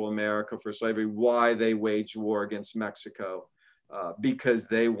Central America for slavery, why they waged war against Mexico, because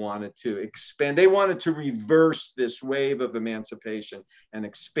they wanted to expand. They wanted to reverse this wave of emancipation and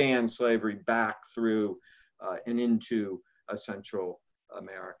expand slavery back through and into Central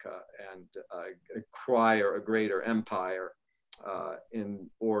America and acquire a greater empire in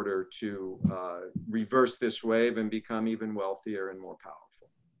order to reverse this wave and become even wealthier and more powerful.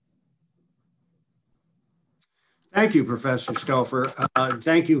 Thank you, Professor Stauffer.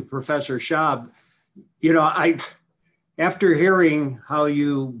 Thank you, Professor Schaub. After hearing how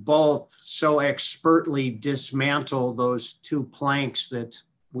you both so expertly dismantle those two planks that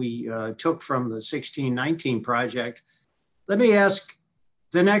we took from the 1619 project, let me ask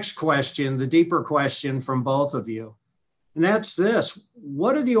the next question, the deeper question from both of you. And that's this: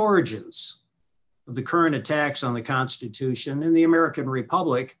 what are the origins of the current attacks on the Constitution and the American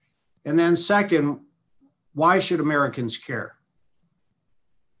Republic? And then second, why should Americans care?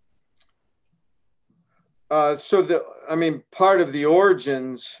 Part of the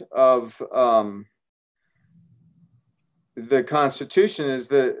origins of the Constitution is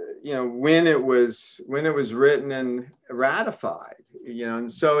that, when it was written and ratified,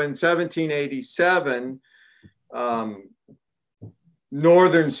 and so in 1787,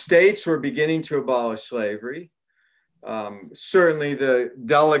 northern states were beginning to abolish slavery. Certainly the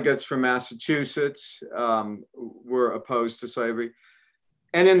delegates from Massachusetts were opposed to slavery.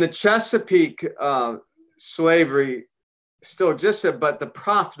 And in the Chesapeake, slavery still existed, but the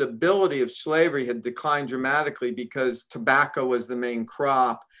profitability of slavery had declined dramatically because tobacco was the main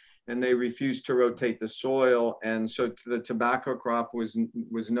crop and they refused to rotate the soil. And so the tobacco crop was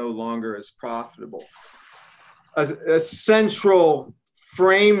no longer as profitable. A central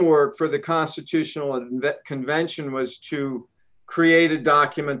framework for the Constitutional Convention was to create a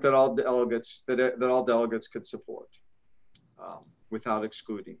document that all delegates could support without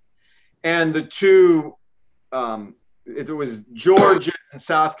excluding. And the two, it was Georgia and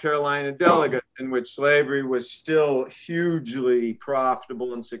South Carolina delegates in which slavery was still hugely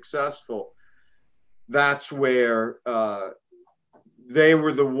profitable and successful. That's where they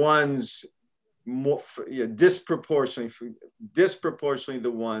were the ones disproportionately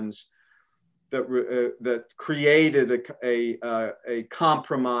the ones that created a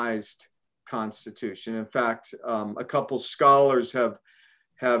compromised constitution. In fact, a couple scholars have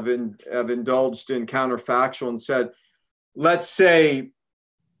indulged in counterfactual and said, let's say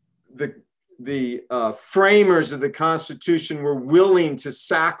the framers of the Constitution were willing to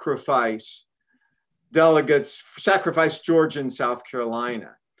sacrifice Georgia and South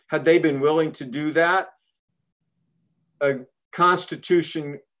Carolina. Had they been willing to do that, a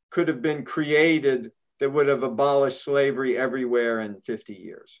constitution could have been created that would have abolished slavery everywhere in 50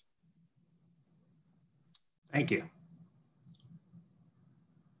 years. Thank you.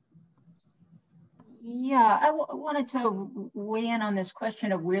 Yeah, I wanted to weigh in on this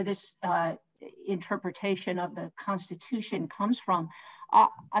question of where this interpretation of the Constitution comes from.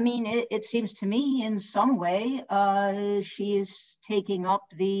 It seems to me in some way she is taking up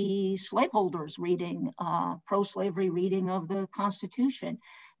the slaveholders' reading, pro-slavery reading of the Constitution.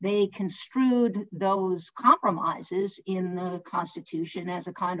 They construed those compromises in the Constitution as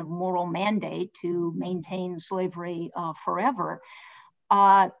a kind of moral mandate to maintain slavery forever.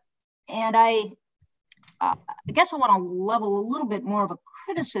 And I guess I want to level a little bit more of a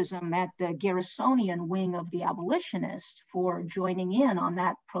criticism at the Garrisonian wing of the abolitionists for joining in on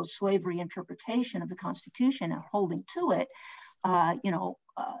that pro-slavery interpretation of the Constitution and holding to it.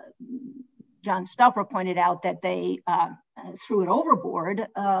 John Stauffer pointed out that they threw it overboard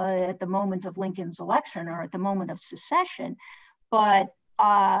at the moment of Lincoln's election or at the moment of secession. But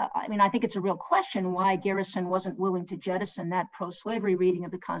I think it's a real question why Garrison wasn't willing to jettison that pro-slavery reading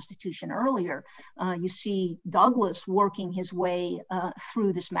of the Constitution earlier. You see Douglas working his way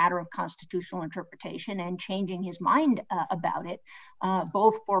through this matter of constitutional interpretation and changing his mind about it,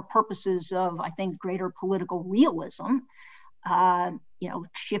 both for purposes of, I think, greater political realism,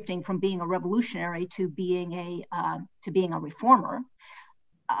 shifting from being a revolutionary to being a reformer.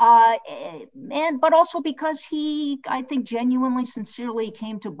 But also because he, I think, genuinely, sincerely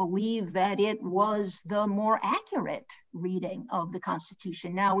came to believe that it was the more accurate reading of the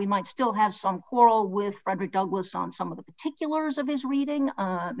Constitution. Now, we might still have some quarrel with Frederick Douglass on some of the particulars of his reading,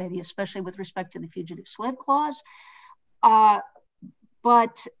 maybe especially with respect to the Fugitive Slave Clause.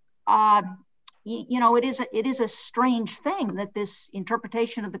 It is a strange thing that this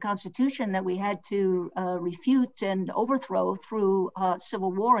interpretation of the Constitution that we had to refute and overthrow through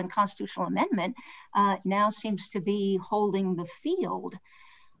Civil War and constitutional amendment now seems to be holding the field.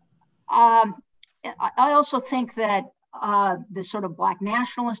 I also think that the sort of Black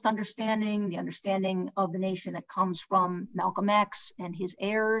nationalist understanding, the understanding of the nation that comes from Malcolm X and his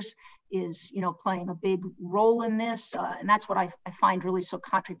heirs is, playing a big role in this. And that's what I find really so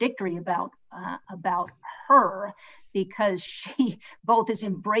contradictory about her, because she both is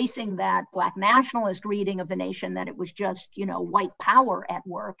embracing that Black nationalist reading of the nation, that it was just, white power at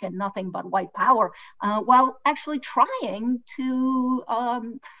work and nothing but white power, while actually trying to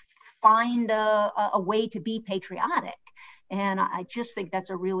find a way to be patriotic. And I just think that's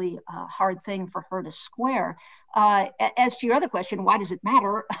a really hard thing for her to square. As to your other question, why does it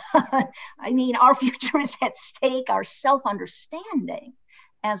matter? I mean, our future is at stake. Our self-understanding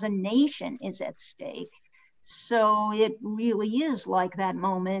as a nation is at stake. So it really is like that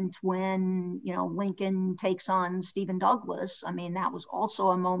moment when, you know, Lincoln takes on Stephen Douglas. I mean, that was also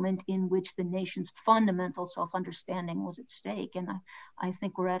a moment in which the nation's fundamental self-understanding was at stake. And I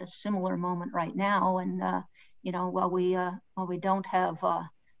think we're at a similar moment right now. And, you know, while we don't have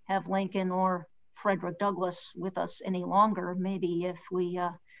Lincoln or Frederick Douglass with us any longer, maybe if we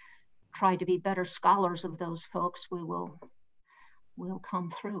try to be better scholars of those folks, we'll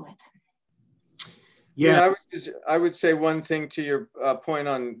come through it. Yeah, I would say one thing to your point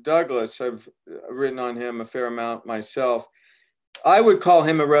on Douglas. I've written on him a fair amount myself. I would call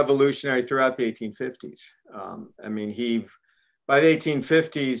him a revolutionary throughout the 1850s. I mean, by the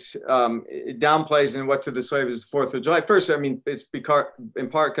 1850s, it downplays in What to the Slave is the 4th of July. First, I mean, it's in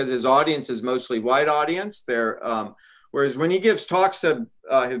part because his audience is mostly white audience. Whereas when he gives talks to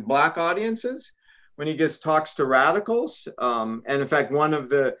his Black audiences, when he gives talks to radicals, and in fact, one of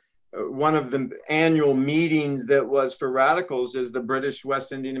the annual meetings that was for radicals is the British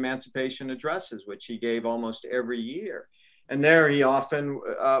West Indian Emancipation Addresses, which he gave almost every year. And there he often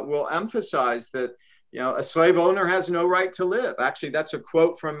will emphasize that, you know, a slave owner has no right to live. Actually, that's a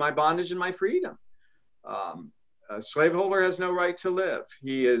quote from My Bondage and My Freedom. A slaveholder has no right to live.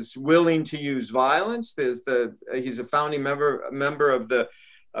 He is willing to use violence. He's a founding member of the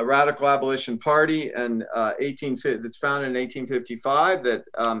Radical Abolition Party, and that's founded in 1855, that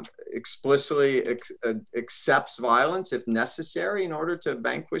explicitly accepts violence if necessary in order to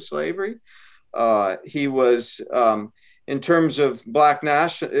vanquish slavery. He was, in terms of Black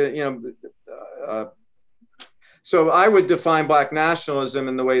national, so I would define Black nationalism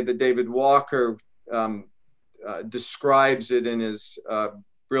in the way that David Walker describes it in his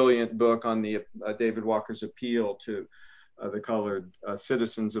brilliant book on the David Walker's Appeal to the colored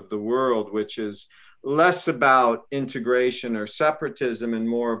citizens of the world, which is less about integration or separatism and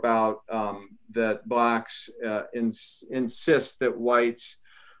more about that Blacks insist that whites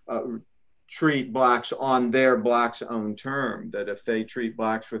treat Blacks on their Blacks' own term, that if they treat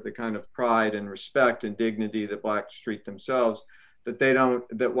Blacks with the kind of pride and respect and dignity that Blacks treat themselves,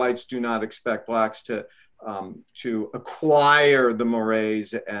 that whites do not expect Blacks to acquire the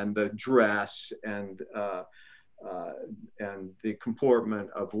mores and the dress and the comportment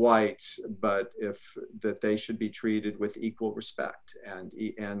of whites, but that they should be treated with equal respect,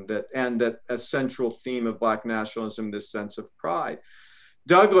 and that a central theme of Black nationalism, this sense of pride.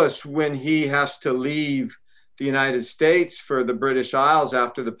 Douglas, when he has to leave the United States for the British Isles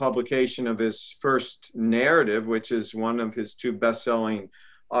after the publication of his first narrative, which is one of his 2 best-selling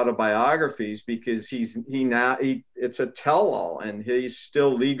autobiographies, because it's a tell-all, and he's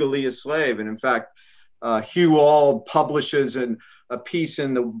still legally a slave. And in fact, Hugh Auld publishes a piece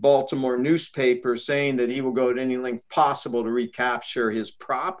in the Baltimore newspaper saying that he will go to any length possible to recapture his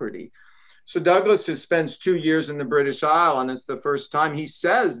property. So Douglas spends 2 years in the British Isle, and it's the first time he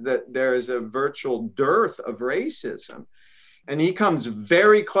says that there is a virtual dearth of racism. And he comes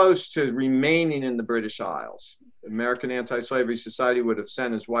very close to remaining in the British Isles. The American Anti-Slavery Society would have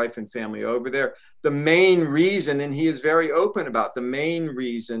sent his wife and family over there. The main reason, and he is very open about the main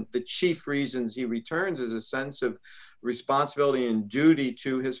reason, the chief reasons he returns, is a sense of responsibility and duty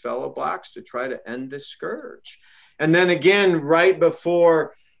to his fellow Blacks to try to end this scourge. And then again, right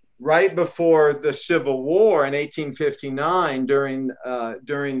before the Civil War in 1859,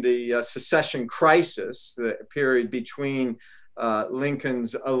 during the secession crisis, the period between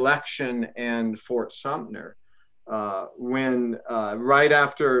Lincoln's election and Fort Sumter, when right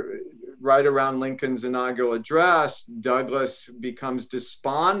around Lincoln's inaugural address, Douglas becomes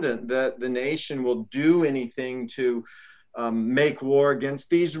despondent that the nation will do anything to make war against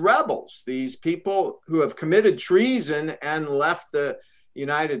these rebels, these people who have committed treason and left the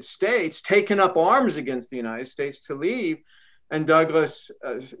United States, taken up arms against the United States to leave. And Douglas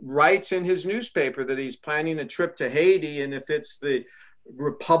writes in his newspaper that he's planning a trip to Haiti, and if it's the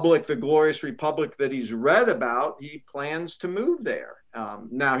republic, the glorious republic that he's read about, he plans to move there.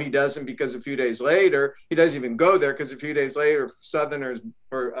 Now he doesn't, because a few days later, he doesn't even go there, because a few days later, Southerners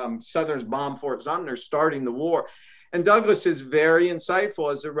bomb Fort Sumter, starting the war. And Douglas is very insightful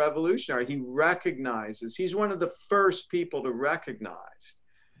as a revolutionary. He recognizes, he's one of the first people to recognize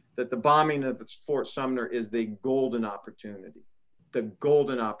that the bombing of Fort Sumter is the golden opportunity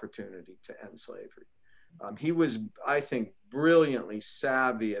to end slavery. He was, I think, brilliantly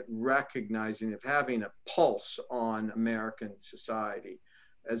savvy at recognizing, of having a pulse on American society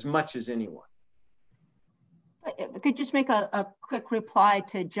as much as anyone. I could just make a quick reply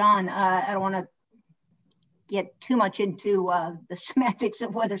to John. I don't want to get too much into the semantics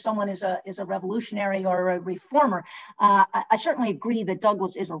of whether someone is a revolutionary or a reformer. I certainly agree that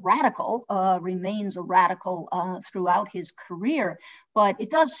Douglass is a radical, remains a radical throughout his career. But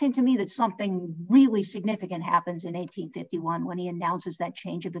it does seem to me that something really significant happens in 1851 when he announces that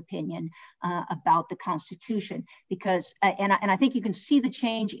change of opinion about the Constitution. Because, and I think you can see the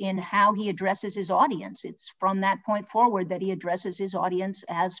change in how he addresses his audience. It's from that point forward that he addresses his audience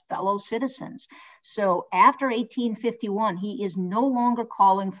as fellow citizens. So after 1851, he is no longer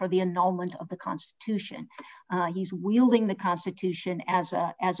calling for the annulment of the Constitution. He's wielding the Constitution as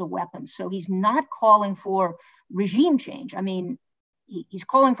a weapon. So he's not calling for regime change. I mean, he's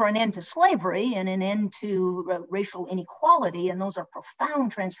calling for an end to slavery and an end to racial inequality, and those are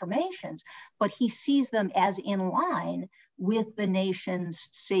profound transformations, but he sees them as in line with the nation's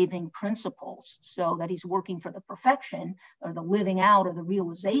saving principles, so that he's working for the perfection or the living out or the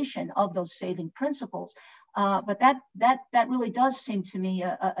realization of those saving principles. But that really does seem to me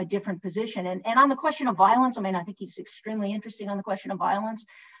a different position. And on the question of violence, I mean, I think he's extremely interesting on the question of violence.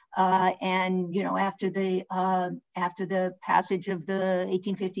 And you know, after the passage of the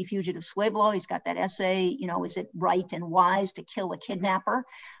 1850 Fugitive Slave Law, he's got that essay, you know, is it right and wise to kill a kidnapper?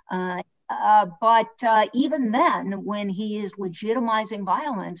 But even then, when he is legitimizing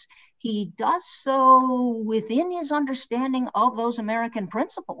violence, he does so within his understanding of those American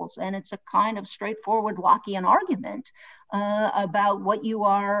principles. And it's a kind of straightforward Lockean argument about what you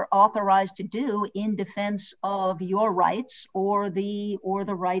are authorized to do in defense of your rights or the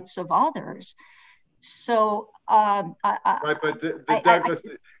rights of others. So right, but the Douglass,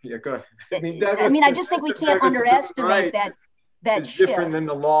 yeah, go ahead. I mean, I just think we can't underestimate that. That's different than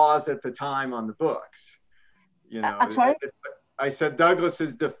the laws at the time on the books. You know, I'm sorry? I said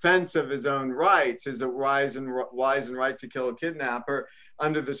Douglass's defense of his own rights is a wise and right to kill a kidnapper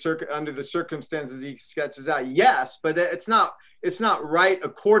under the circumstances he sketches out. Yes, but it's not right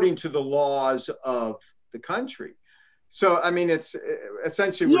according to the laws of the country. So I mean, it's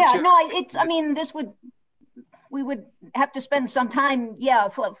essentially I mean, we would have to spend some time,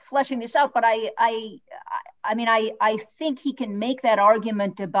 fleshing this out. But I mean, I think he can make that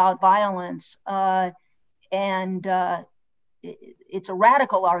argument about violence, and it's a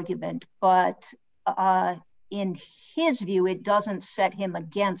radical argument. But in his view, it doesn't set him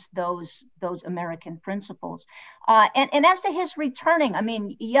against those American principles. And as to his returning, I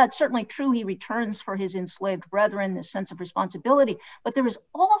mean, yeah, it's certainly true he returns for his enslaved brethren, this sense of responsibility, but there is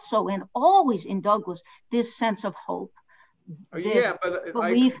also and always in Douglass this sense of hope. Yeah, but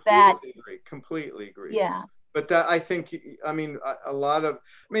belief completely agree. Yeah. But that, I think, I mean,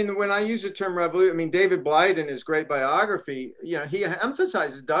 when I use the term revolution, I mean, David Blight in his great biography, you know, he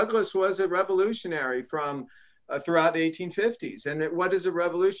emphasizes Douglass was a revolutionary from throughout the 1850s. And what is a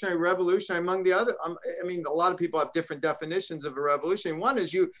revolutionary? Revolutionary among the other, I mean, a lot of people have different definitions of a revolution. One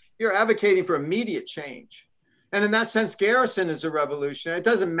is you're advocating for immediate change. And in that sense, Garrison is a revolutionary. It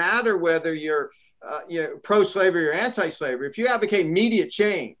doesn't matter whether you're pro-slavery or anti-slavery. If you advocate immediate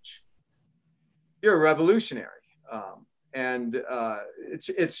change, you're a revolutionary.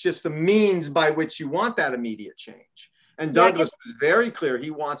 It's just the means by which you want that immediate change. And Douglass was very clear.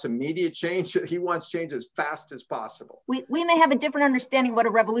 He wants immediate change. He wants change as fast as possible. We may have a different understanding of what a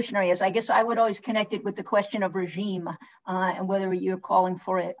revolutionary is. I guess I would always connect it with the question of regime and whether you're calling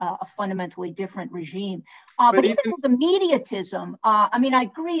for a fundamentally different regime. But even his immediatism, I mean, I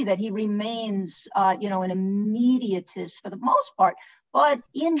agree that he remains, an immediatist for the most part. But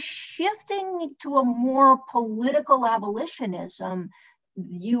in shifting to a more political abolitionism,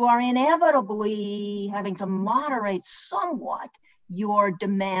 you are inevitably having to moderate somewhat your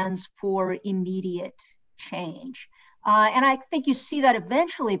demands for immediate change. And I think you see that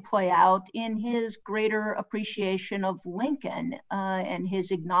eventually play out in his greater appreciation of Lincoln and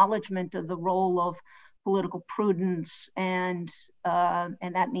his acknowledgement of the role of political prudence, and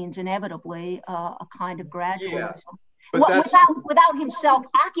that means inevitably a kind of gradualism. Yeah. Without himself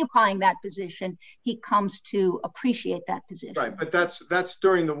occupying that position, he comes to appreciate that position. Right, but that's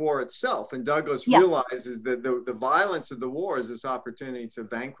during the war itself, and Douglass realizes that the violence of the war is this opportunity to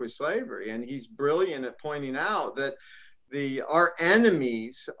vanquish slavery, and he's brilliant at pointing out that our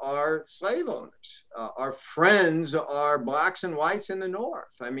enemies are slave owners, our friends are blacks and whites in the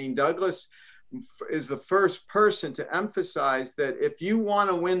North. I mean, Douglass is the first person to emphasize that if you want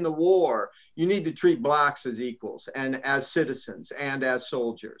to win the war, you need to treat blacks as equals and as citizens and as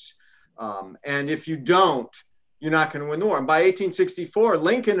soldiers. And if you don't, you're not going to win the war. And by 1864,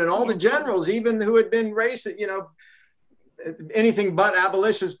 Lincoln and all the generals, even who had been racist, anything but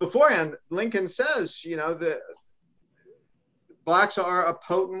abolitionists beforehand, Lincoln says, blacks are a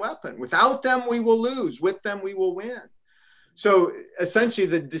potent weapon. Without them, we will lose. With them, we will win. So essentially,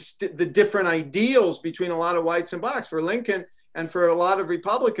 the different ideals between a lot of whites and blacks, for Lincoln and for a lot of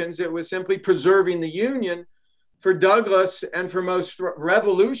Republicans, it was simply preserving the Union. For Douglas and for most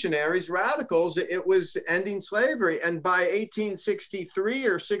revolutionaries, radicals, it was ending slavery. And by 1863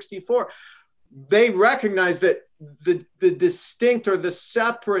 or 64, they recognized that the distinct or the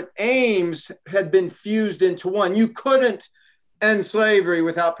separate aims had been fused into one. You couldn't end slavery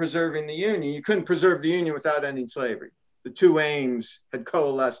without preserving the Union. You couldn't preserve the Union without ending slavery. The two aims had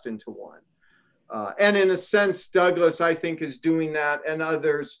coalesced into one. And in a sense, Douglas, I think, is doing that, and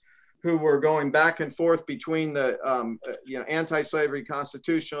others who were going back and forth between the anti-slavery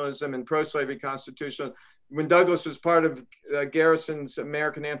constitutionalism and pro-slavery constitutionalism. When Douglas was part of Garrison's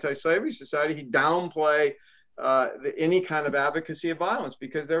American Anti-Slavery Society, he downplayed any kind of advocacy of violence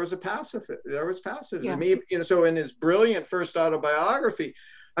because there was pacifism. Yeah. So in his brilliant first autobiography,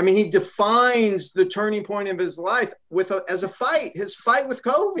 I mean, he defines the turning point of his life as a fight, his fight with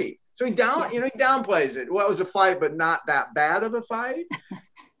Covey. So he downplays it. Well, it was a fight, but not that bad of a fight.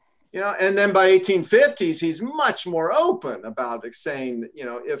 And then by 1850s, he's much more open about saying,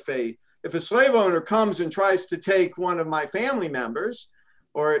 if a slave owner comes and tries to take one of my family members,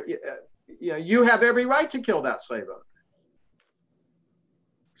 or you have every right to kill that slave owner.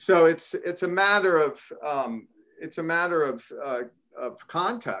 So it's a matter of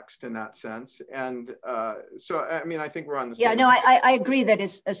context in that sense, and so I mean I think we're on the same. Yeah, no, I agree that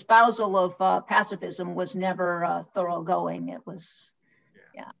his espousal of pacifism was never thoroughgoing. It was.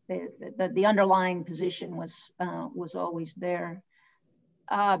 Yeah, the underlying position was always there,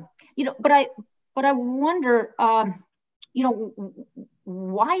 But I wonder,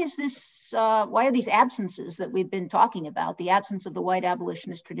 why is this? Why are these absences that we've been talking about? The absence of the white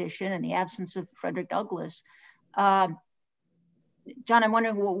abolitionist tradition and the absence of Frederick Douglass. John, I'm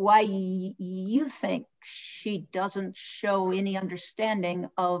wondering why you think she doesn't show any understanding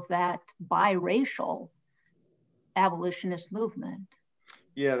of that biracial abolitionist movement.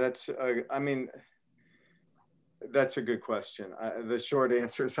 Yeah, that's a good question. The short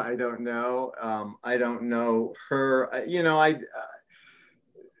answer is I don't know. I don't know her.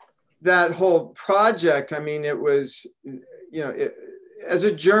 That whole project, I mean, it was, as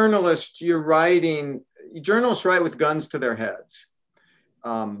a journalist, journalists write with guns to their heads.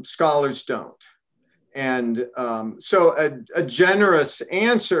 Scholars don't. And so a generous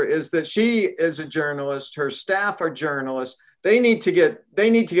answer is that she is a journalist, her staff are journalists. They need to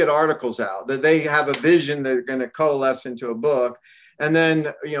get articles out, that they have a vision they're going to coalesce into a book. And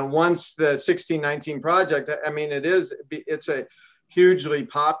then, once the 1619 project, I mean, it's a hugely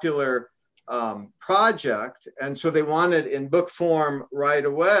popular project. And so they want it in book form right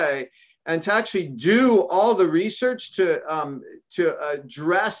away. And to actually do all the research to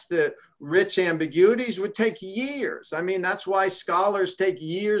address the rich ambiguities would take years. I mean, that's why scholars take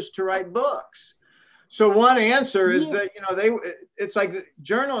years to write books. So one answer is that, it's like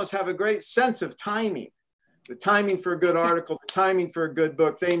journalists have a great sense of timing, the timing for a good article, the timing for a good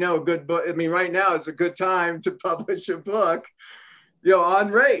book. They know a good book. I mean, right now is a good time to publish a book, on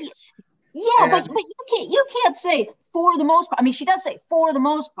race. Yeah, but you can't say for the most part. I mean, she does say for the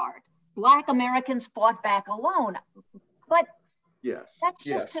most part, Black Americans fought back alone, but yes, that's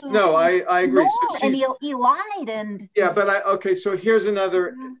just to no, I agree. So and he lied and okay. So here's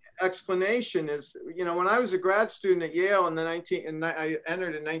another explanation: is when I was a grad student at Yale and I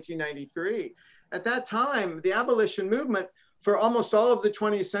entered in 1993. At that time, the abolition movement, for almost all of the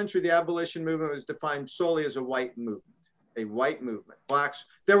 20th century, the abolition movement was defined solely as a white movement. A white movement. Blacks.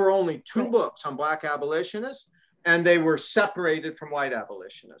 There were only two books on Black abolitionists. And they were separated from white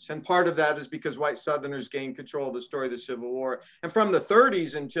abolitionists. And part of that is because white Southerners gained control of the story of the Civil War. And from the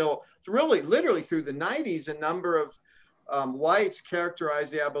 30s until literally through the 90s, a number of whites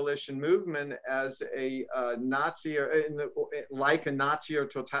characterized the abolition movement as a Nazi, like a Nazi or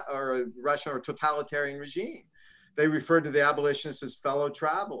a Russian or totalitarian regime. They referred to the abolitionists as fellow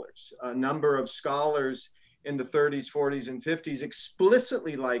travelers. A number of scholars in the 30s, 40s, and 50s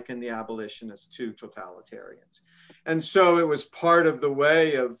explicitly liken the abolitionists to totalitarians. And so it was part of the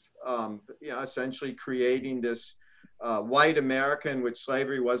way of essentially creating this white America in which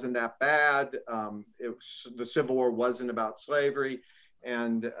slavery wasn't that bad. The Civil War wasn't about slavery.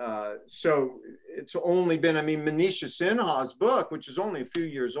 And so it's only been, Manisha Sinha's book, which is only a few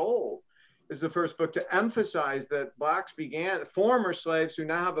years old, is the first book to emphasize that Blacks former slaves who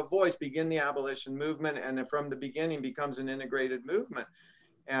now have a voice, begin the abolition movement, and from the beginning becomes an integrated movement.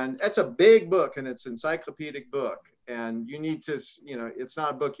 And that's a big book, and it's an encyclopedic book. And you need to, it's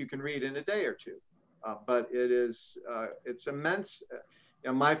not a book you can read in a day or two. but it's immense.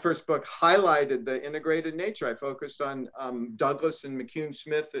 My first book highlighted the integrated nature. I focused on Douglas and McCune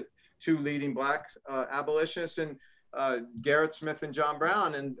Smith, the two leading Black abolitionists, and Garrett Smith and John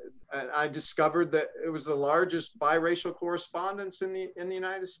Brown, and I discovered that it was the largest biracial correspondence in the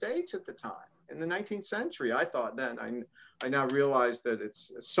United States at the time, in the 19th century. I thought then. I now realize that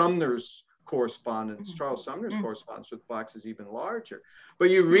it's Sumner's correspondence, Charles Sumner's correspondence with Blacks is even larger.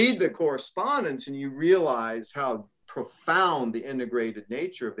 But you read the correspondence and you realize how profound the integrated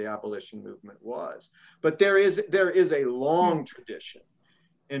nature of the abolition movement was. But there is a long tradition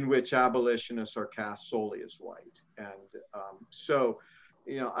in which abolitionists are cast solely as white, and so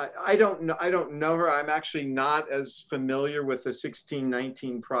I don't know her. I'm actually not as familiar with the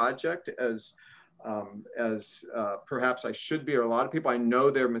 1619 Project as perhaps I should be, or a lot of people. I know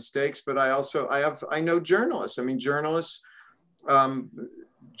their mistakes, but I know journalists. I mean, journalists, they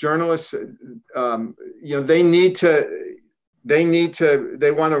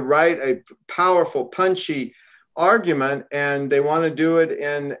want to write a powerful, punchy argument, and they want to do it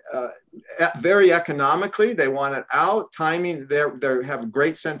in very economically. They want it out, timing. They have a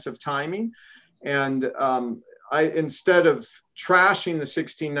great sense of timing, and instead of trashing the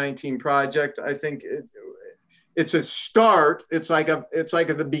 1619 Project, I think it's a start. It's like at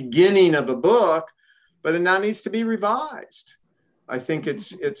the beginning of a book, but it now needs to be revised. I think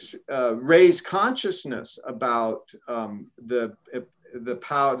it's raised consciousness about the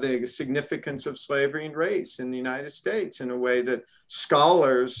power, the significance of slavery and race in the United States in a way that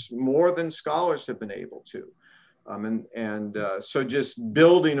scholars, more than scholars, have been able to. So just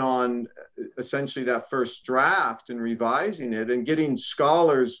building on essentially that first draft and revising it and getting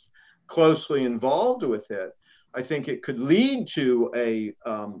scholars closely involved with it, I think it could lead to a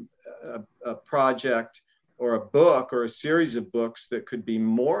project or a book or a series of books that could be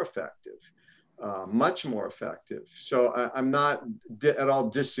more effective, much more effective. So I'm not at all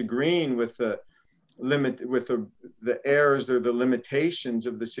disagreeing with the errors or the limitations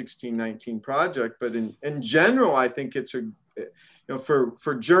of the 1619 Project, but in general, I think it's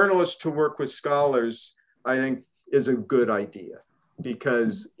for journalists to work with scholars, I think is a good idea,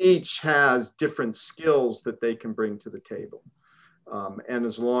 because each has different skills that they can bring to the table. And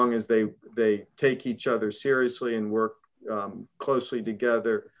as long as they take each other seriously and work closely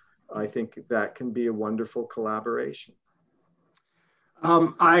together, I think that can be a wonderful collaboration.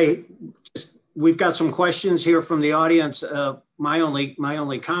 We've got some questions here from the audience. My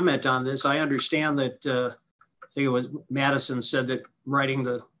only comment on this, I understand that I think it was Madison said that writing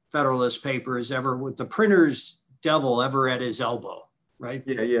the Federalist Papers ever with the printer's devil ever at his elbow, right?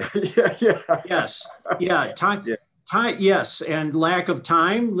 Yeah. Yes, yeah. Time, yes, and lack of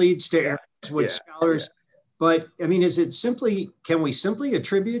time leads to errors with scholars. Yeah. But I mean, can we simply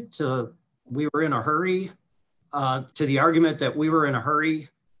attribute to we were in a hurry, to the argument that we were in a hurry?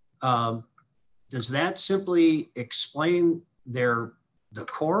 Does that simply explain the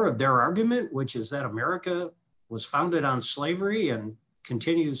core of their argument, which is that America was founded on slavery and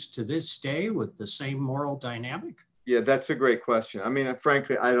continues to this day with the same moral dynamic? Yeah, that's a great question. I mean,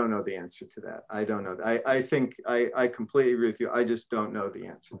 frankly, I don't know the answer to that. I don't know. I think I completely agree with you. I just don't know the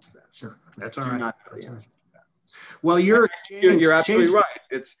answer to that. Sure, that's all right. Not know the answer to that. Well, you're absolutely right.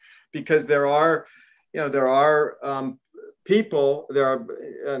 It's because there are people, there are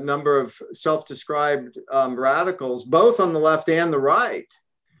a number of self-described radicals, both on the left and the right,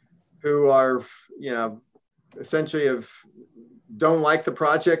 who are, essentially don't like the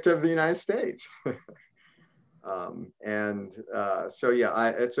project of the United States.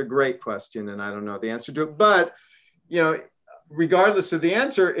 It's a great question, and I don't know the answer to it. But, regardless of the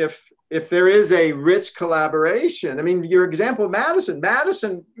answer, if there is a rich collaboration, I mean, your example of Madison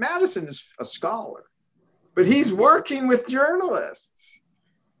is a scholar, but he's working with journalists.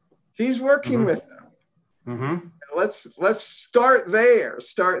 He's working with them. Mm-hmm. Let's start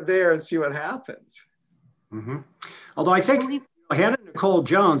there and see what happens. Mm-hmm. Although I think Hannah Nicole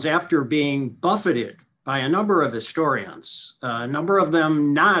Jones, after being buffeted by a number of historians, a number of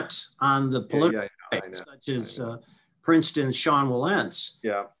them not on the political right, such as Princeton's Sean Wilentz.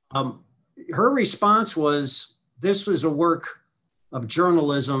 Yeah. Her response was, this was a work of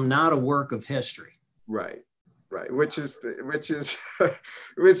journalism, not a work of history. Right. Which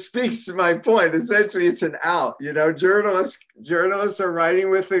speaks to my point. Essentially, it's an out. Journalists are writing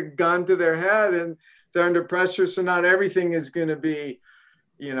with a gun to their head, and they're under pressure. So not everything is going to be,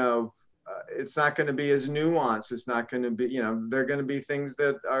 it's not going to be as nuanced. It's not going to be, there are going to be things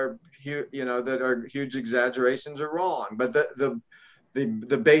that are, that are huge exaggerations or wrong. But the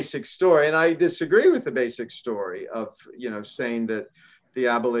basic story, and I disagree with the basic story of, saying that the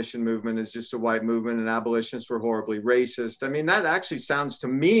abolition movement is just a white movement and abolitionists were horribly racist. I mean, that actually sounds to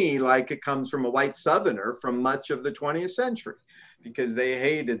me like it comes from a white Southerner from much of the 20th century, because they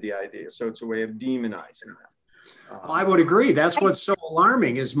hated the idea. So it's a way of demonizing them. Well, I would agree. That's what's so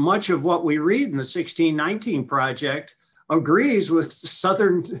alarming, is much of what we read in the 1619 Project agrees with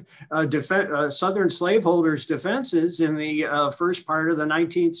Southern slaveholders' defenses in the first part of the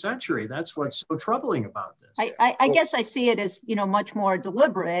 19th century. That's what's so troubling about this. I guess I see it as, you know, much more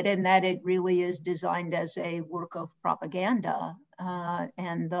deliberate, in that it really is designed as a work of propaganda,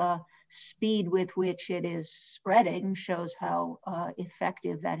 and the speed with which it is spreading shows how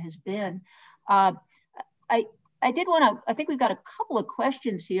effective that has been. I did want to, I think we've got a couple of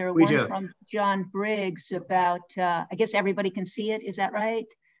questions here. One from John Briggs about, I guess everybody can see it, is that right?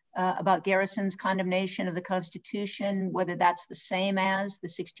 About Garrison's condemnation of the Constitution, whether that's the same as the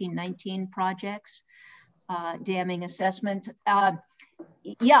 1619 Project's damning assessment.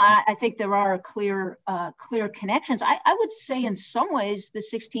 Yeah, I think there are clear connections. I would say in some ways the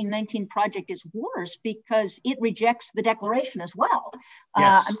 1619 Project is worse because it rejects the Declaration as well.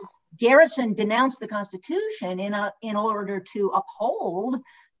 Yes. Garrison denounced the Constitution in order to uphold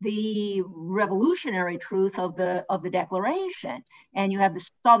the revolutionary truth of the Declaration, and you have the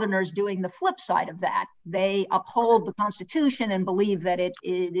Southerners doing the flip side of that. They uphold the Constitution and believe that it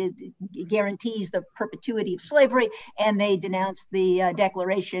guarantees the perpetuity of slavery, and they denounce the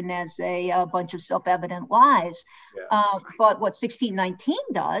Declaration as a bunch of self-evident lies. Yes. But what 1619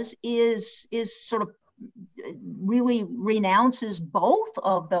 does is sort of really renounces both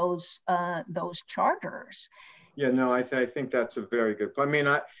of those charters. Yeah, no, I think that's a very good point. I mean,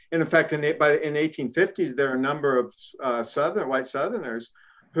 in fact, in the 1850s, there are a number of white Southerners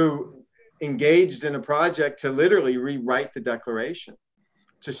who engaged in a project to literally rewrite the Declaration,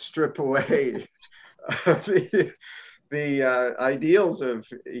 to strip away the ideals of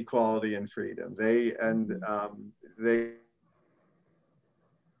equality and freedom.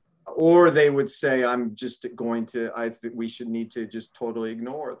 Or they would say, I'm just going to, I think we should need to just totally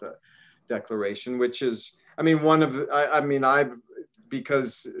ignore the Declaration, which is, I mean, one of the,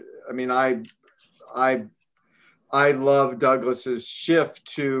 I love Douglas's shift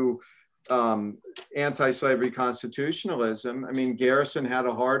to anti-slavery constitutionalism. I mean, Garrison had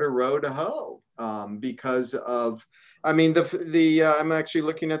a harder row to hoe because of, I mean, I'm actually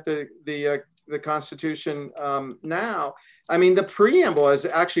looking at the Constitution now. I mean, the preamble, as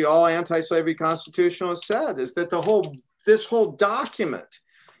actually all anti-slavery constitutionalists said, is that this whole document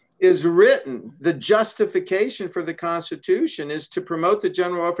is written, the justification for the Constitution is to promote the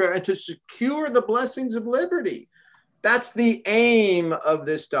general welfare and to secure the blessings of liberty. That's the aim of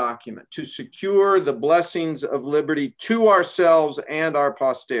this document, to secure the blessings of liberty to ourselves and our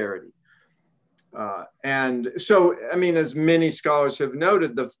posterity. And so, I mean, as many scholars have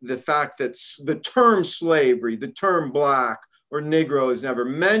noted, the fact that the term slavery, the term Black or Negro is never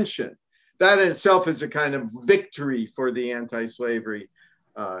mentioned, that in itself is a kind of victory for the anti-slavery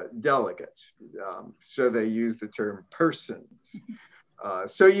delegates. So they use the term persons.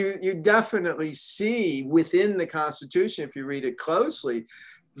 So you definitely see within the Constitution, if you read it closely,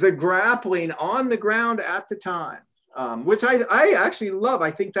 the grappling on the ground at the time. Which I actually love. I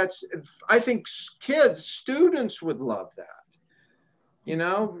think students would love that, you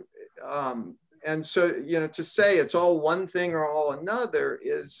know? And so, you know, to say it's all one thing or all another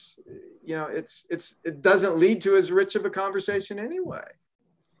is, you know, it doesn't lead to as rich of a conversation anyway.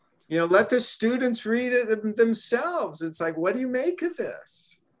 You know, let the students read it themselves. It's like, what do you make of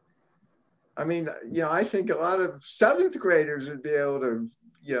this? I mean, you know, I think a lot of 7th graders would be able to,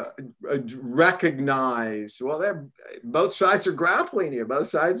 recognize, well, both sides are grappling here. Both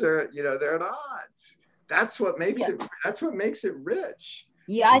sides are, you know, they're at odds. That's what makes it rich.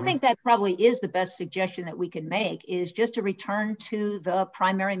 Yeah, I think that probably is the best suggestion that we can make, is just to return to the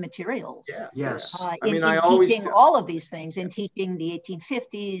primary materials. Yeah. Yes. In teaching all of these things, in teaching the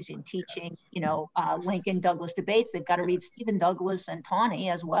 1850s, in teaching, you know, Lincoln Douglas debates, they've got to read Stephen Douglas and Tawney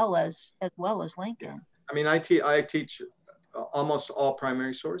as well as Lincoln. I mean, I teach almost all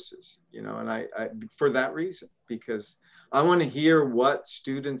primary sources, you know, and I for that reason, because I want to hear what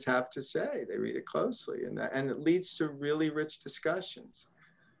students have to say. They read it closely, and it leads to really rich discussions.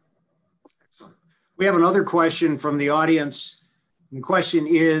 We have another question from the audience. The question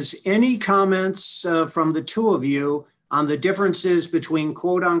is, any comments from the two of you on the differences between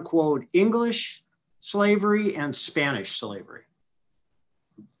quote unquote English slavery and Spanish slavery?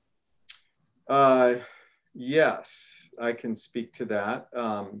 Yes, I can speak to that.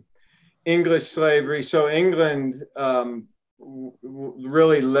 English slavery. So England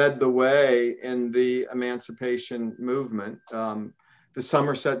really led the way in the emancipation movement. the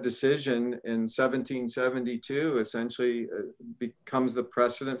Somerset decision in 1772 essentially becomes the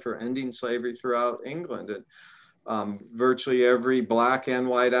precedent for ending slavery throughout England. And virtually every Black and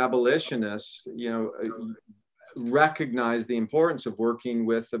white abolitionist, recognized the importance of working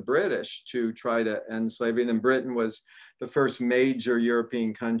with the British to try to end slavery. And then Britain was the first major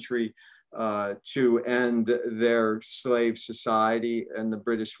European country to end their slave society in the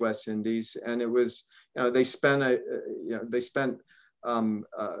British West Indies. And it was, they spent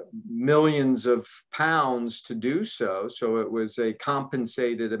millions of pounds to do so. So it was a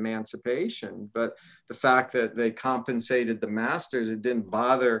compensated emancipation. But the fact that they compensated the masters, it didn't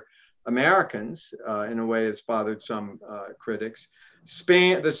bother Americans in a way that's bothered some critics.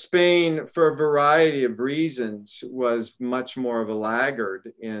 Spain, for a variety of reasons, was much more of a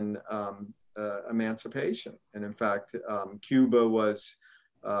laggard in emancipation. And in fact, Cuba was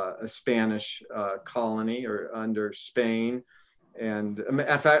a Spanish colony or under Spain. And in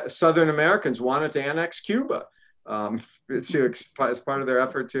fact, Southern Americans wanted to annex Cuba as part of their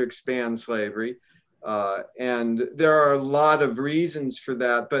effort to expand slavery. And there are a lot of reasons for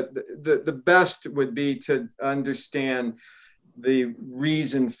that, but the best would be to understand the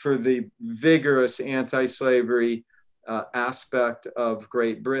reason for the vigorous anti-slavery aspect of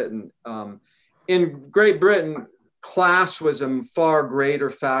Great Britain. In Great Britain, class was a far greater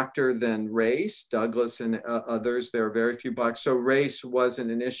factor than race. Douglas and others, there are very few Blacks, so race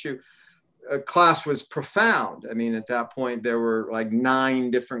wasn't an issue. Class was profound. I mean, at that point, there were like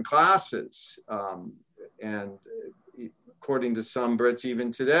 9 different classes. And according to some Brits,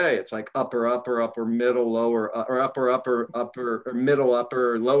 even today, it's like upper, middle, lower, or upper, or middle,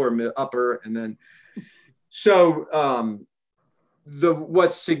 upper, lower, upper, and then. So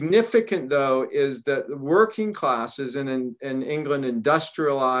what's significant, though, is that the working classes in England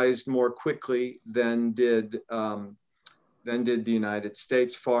industrialized more quickly than did the United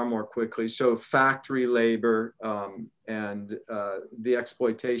States, far more quickly. So factory labor and the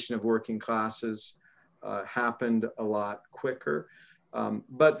exploitation of working classes happened a lot quicker.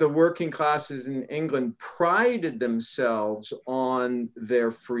 But the working classes in England prided themselves on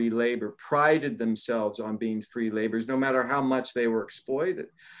their free labor, prided themselves on being free laborers, no matter how much they were exploited.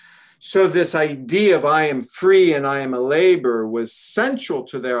 So this idea of I am free and I am a laborer was central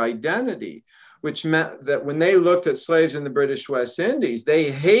to their identity, which meant that when they looked at slaves in the British West Indies,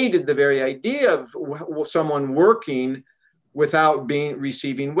 they hated the very idea of someone working without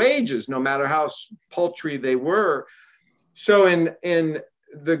receiving wages, no matter how paltry they were. So in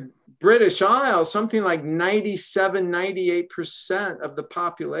the British Isles, something like 97, 98% of the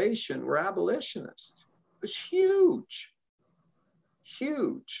population were abolitionists. It was huge,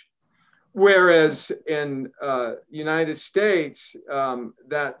 huge. Whereas in United States,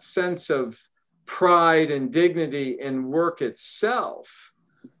 that sense of pride and dignity in work itself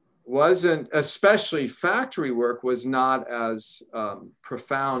wasn't, especially factory work, was not as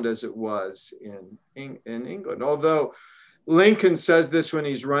profound as it was in England. Although Lincoln says this when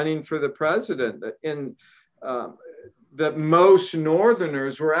he's running for the president, that most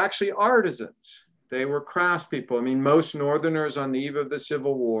Northerners were actually artisans. They were craftspeople. I mean, most Northerners on the eve of the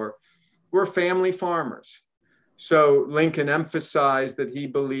Civil War were family farmers. So Lincoln emphasized that he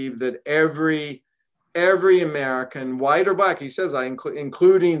believed that every American, white or Black, he says,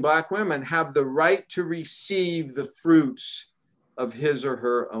 including Black women, have the right to receive the fruits of his or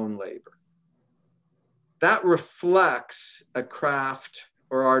her own labor. That reflects a craft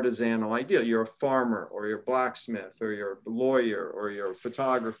or artisanal ideal. You're a farmer, or you're a blacksmith, or you're a lawyer, or you're a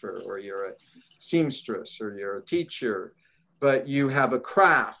photographer, or you're a seamstress, or you're a teacher, but you have a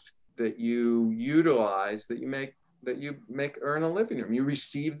craft that you utilize, that you make earn a living from. You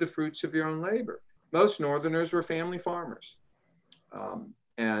receive the fruits of your own labor. Most Northerners were family farmers.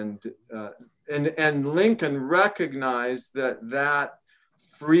 And Lincoln recognized that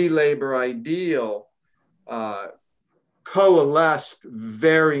free labor ideal coalesced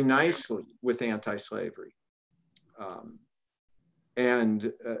very nicely with anti-slavery.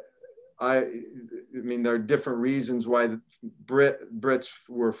 I mean, there are different reasons why the Brits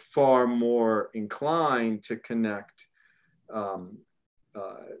were far more inclined to connect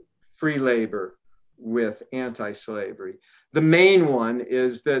free labor with anti-slavery. The main one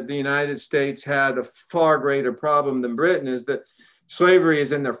is that the United States had a far greater problem than Britain, is that slavery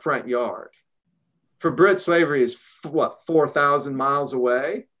is in their front yard. For Brits, slavery is what, 4,000 miles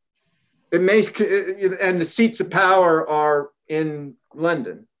away? And the seats of power are in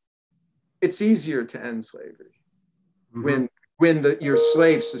London. It's easier to end slavery when your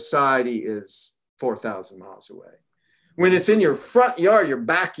slave society is 4,000 miles away. When it's in your front yard, your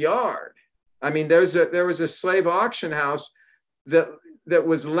backyard. I mean, there was a slave auction house that that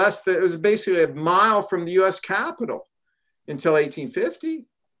was less than, it was basically a mile from the US Capitol until 1850.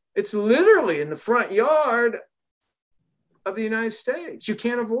 It's literally in the front yard of the United States. You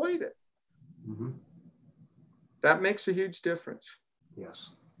can't avoid it. Mm-hmm. That makes a huge difference.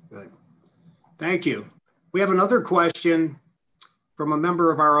 Yes, good. Thank you. We have another question from a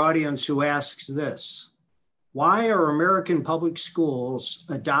member of our audience who asks this: why are American public schools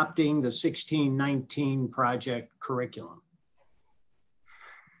adopting the 1619 Project curriculum?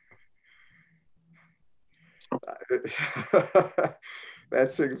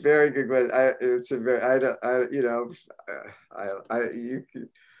 That's a very good question.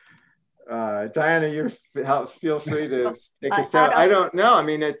 Diana, feel free to take a step. I don't know. I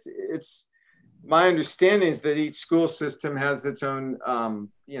mean, it's my understanding is that each school system has its own,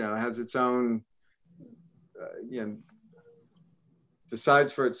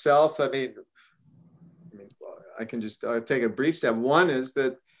 decides for itself. I mean, I can just take a brief step. One is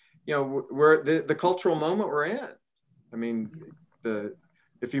that, we're the cultural moment we're in. I mean,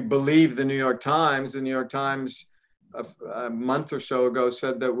 if you believe the New York Times a month or so ago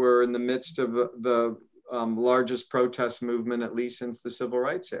said that we're in the midst of the largest protest movement, at least since the Civil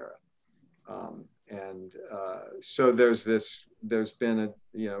Rights era. So there's been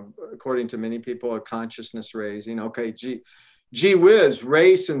according to many people, a consciousness raising. Okay, gee whiz,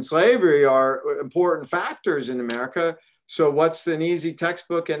 race and slavery are important factors in America. So what's an easy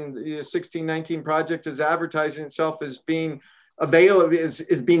textbook? And the 1619 Project is advertising itself as being available,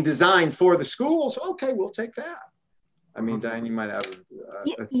 is being designed for the schools. Okay, we'll take that. I mean, Diane, you might have.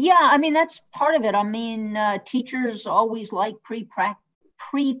 Yeah, I mean, that's part of it. I mean, teachers always like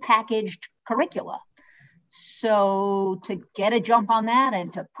pre-packaged curricula. So to get a jump on that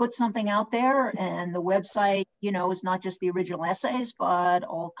and to put something out there, and the website, is not just the original essays, but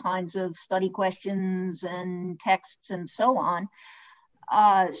all kinds of study questions and texts and so on.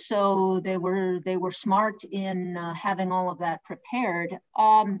 So they were smart in having all of that prepared.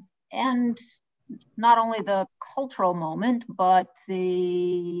 And not only the cultural moment, but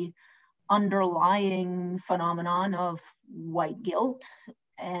the underlying phenomenon of white guilt.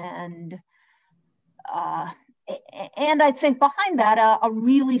 And I think behind that, a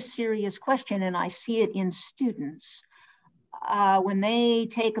really serious question, and I see it in students. When they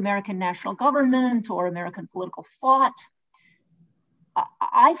take American national government or American political thought,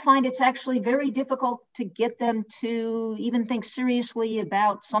 I find it's actually very difficult to get them to even think seriously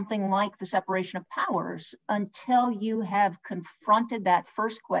about something like the separation of powers until you have confronted that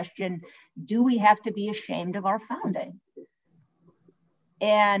first question: do we have to be ashamed of our founding?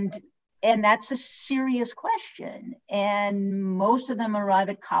 And that's a serious question. And most of them arrive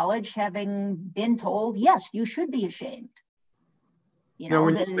at college having been told, yes, you should be ashamed.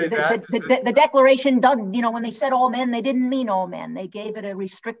 The Declaration doesn't, when they said all men, they didn't mean all men. They gave it a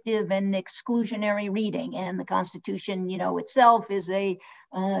restrictive and exclusionary reading. And the Constitution, itself is a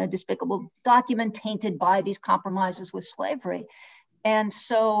despicable document tainted by these compromises with slavery. And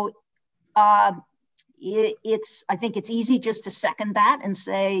so I think it's easy just to second that and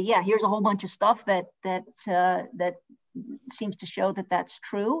say, yeah, here's a whole bunch of stuff that seems to show that that's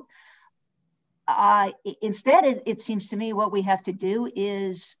true. Instead, it seems to me what we have to do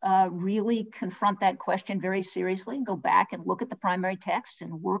is really confront that question very seriously, and go back and look at the primary text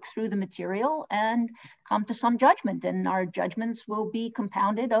and work through the material and come to some judgment. And our judgments will be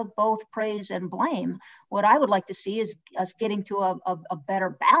compounded of both praise and blame. What I would like to see is us getting to a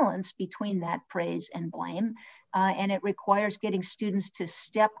better balance between that praise and blame. And it requires getting students to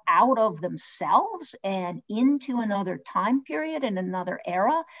step out of themselves and into another time period and another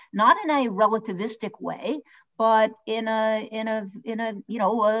era, not in a relativistic way, but in an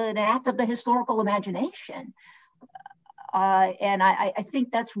act of the historical imagination. And I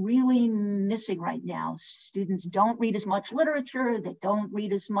think that's really missing right now. Students don't read as much literature, they don't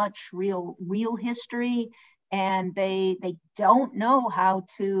read as much real history, and they don't know how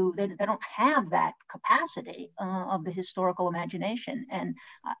to, they don't have that capacity of the historical imagination. And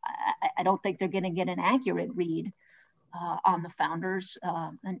I don't think they're going to get an accurate read on the founders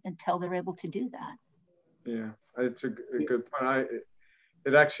until they're able to do that. Yeah, it's a good point.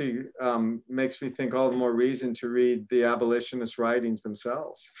 It actually makes me think all the more reason to read the abolitionist writings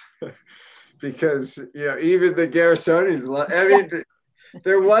themselves. Because, even the Garrisonians, I mean,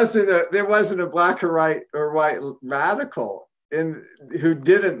 there wasn't a black or white radical who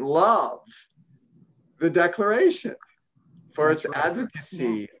didn't love the Declaration for its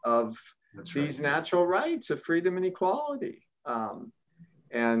advocacy of these natural rights of freedom and equality. I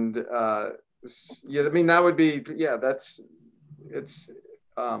mean, that would be,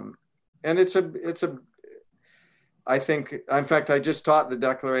 I think, in fact, I just taught the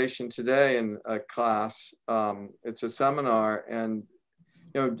Declaration today in a class. It's a seminar, and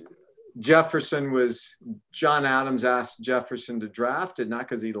John Adams asked Jefferson to draft it, not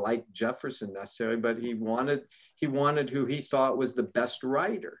because he liked Jefferson necessarily, but he wanted who he thought was the best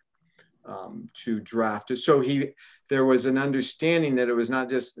writer to draft it. So there was an understanding that it was not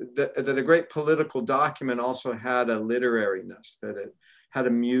just that a great political document also had a literariness, that it had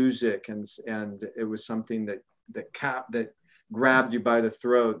a music, and it was something that grabbed you by the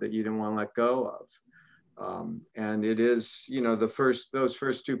throat that you didn't want to let go of. And it is, those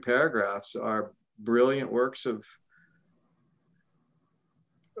first two paragraphs are brilliant works of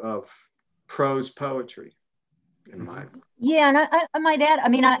prose poetry, in my opinion. Yeah, and I might add,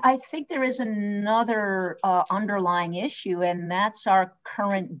 I think there is another underlying issue, and that's our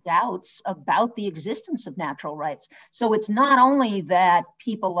current doubts about the existence of natural rights. So it's not only that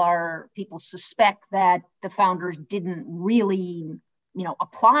people suspect that the founders didn't really,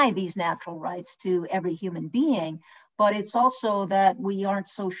 apply these natural rights to every human being, but it's also that we aren't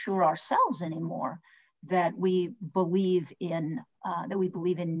so sure ourselves anymore that we believe in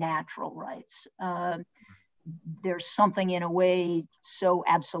natural rights. There's something in a way so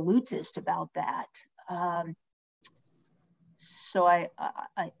absolutist about that. So I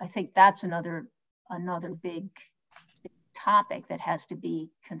think that's another big topic that has to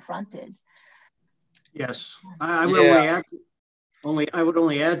be confronted. Yes, I would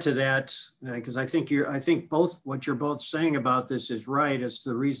only add to that, because I think both what you're both saying about this is right as to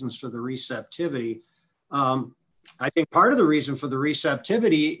the reasons for the receptivity. I think part of the reason for the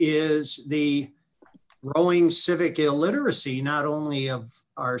receptivity is the growing civic illiteracy, not only of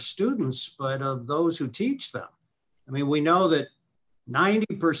our students, but of those who teach them. We know that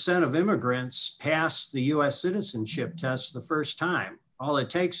 90% of immigrants pass the US citizenship test the first time. All it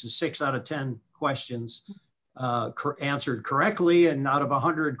takes is 6 out of 10 questions answered correctly, and out of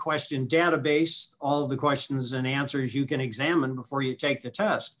 100 question database, all of the questions and answers you can examine before you take the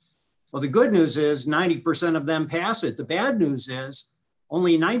test. Well, the good news is 90% of them pass it. The bad news is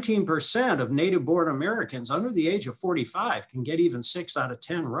only 19% of native-born Americans under the age of 45 can get even 6 out of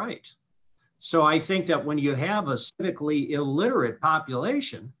 10 right. So I think that when you have a civically illiterate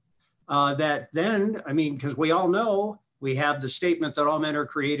population, because we all know we have the statement that all men are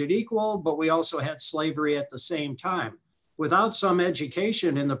created equal, but we also had slavery at the same time. Without some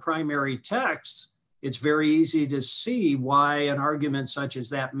education in the primary texts, it's very easy to see why an argument such as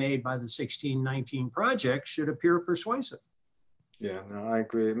that made by the 1619 Project should appear persuasive. Yeah, no, I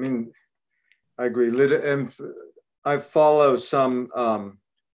agree. I agree. And I follow some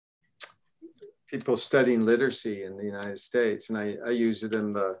people studying literacy in the United States, and I use it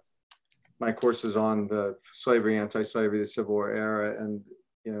in my courses on the slavery, anti-slavery, the Civil War era. And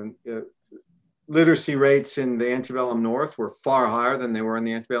literacy rates in the antebellum North were far higher than they were in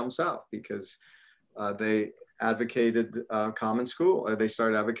the antebellum South, because they advocated common school. They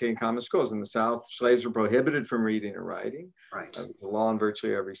started advocating common schools. In the South, slaves were prohibited from reading and writing. Right. The law in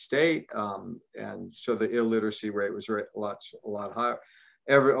virtually every state. And so the illiteracy rate was a lot higher.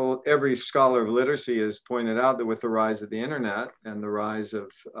 Every scholar of literacy has pointed out that with the rise of the internet and the rise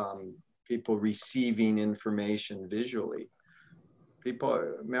of people receiving information visually,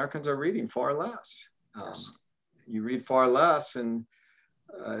 Americans are reading far less. You read far less, and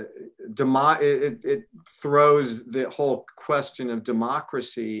it throws the whole question of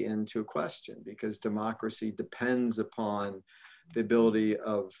democracy into question, because democracy depends upon the ability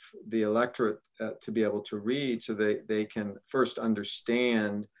of the electorate to be able to read, so they can first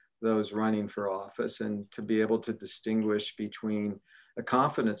understand those running for office and to be able to distinguish between a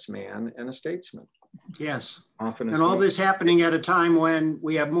confidence man and a statesman. Yes, Confidence and all man. this happening at a time when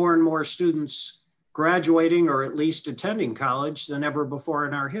we have more and more students graduating or at least attending college than ever before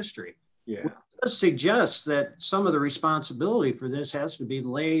in our history. Yeah. Which does suggest that some of the responsibility for this has to be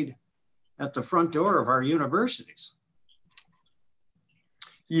laid at the front door of our universities.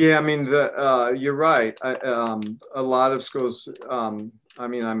 Yeah, you're right. A lot of schools, I'm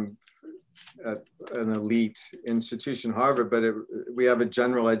at an elite institution, Harvard, but we have a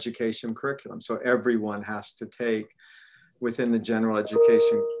general education curriculum. So everyone has to take within the general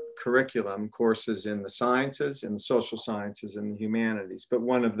education curriculum courses in the sciences, in the social sciences, and the humanities. But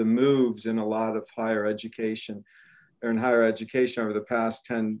one of the moves in a lot of higher education over the past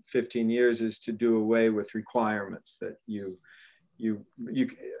 10, 15 years is to do away with requirements that you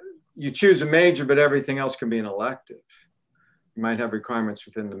choose a major, but everything else can be an elective. You might have requirements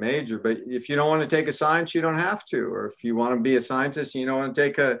within the major, but if you don't want to take a science, you don't have to. Or if you want to be a scientist and you don't want to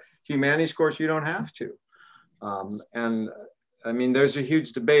take a humanities course, you don't have to. I mean, there's a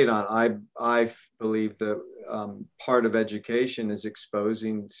huge debate on. I believe that part of education is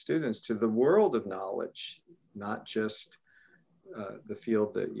exposing students to the world of knowledge, not just the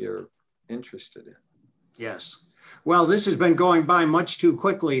field that you're interested in. Yes. Well, this has been going by much too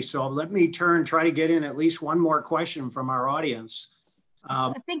quickly, so let me try to get in at least one more question from our audience.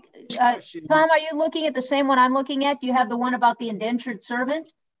 I think, Tom, are you looking at the same one I'm looking at? Do you have the one about the indentured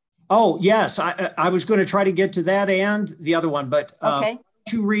servant? Oh, yes. I was going to try to get to that and the other one, but okay.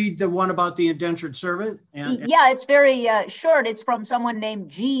 To read the one about the indentured servant? Yeah, it's very short. It's from someone named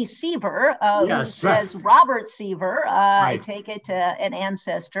G. Seaver, yes. who says Robert Seaver, right. I take it an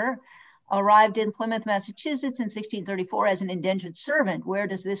ancestor, arrived in Plymouth, Massachusetts in 1634 as an indentured servant. Where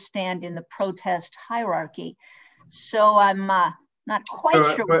does this stand in the protest hierarchy? So I'm not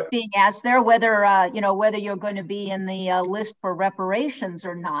quite sure what's being asked there, whether whether you're going to be in the list for reparations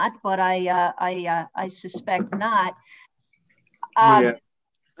or not, but I suspect not. Yeah.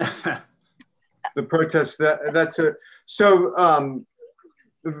 The protest, the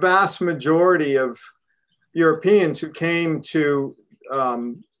vast majority of Europeans who came to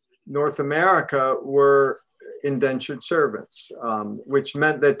North America were indentured servants, which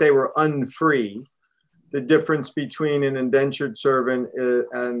meant that they were unfree. The difference between an indentured servant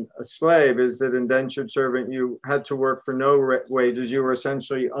and a slave is that indentured servant, you had to work for no wages. You were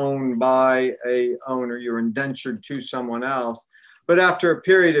essentially owned by a owner. You were indentured to someone else. But after a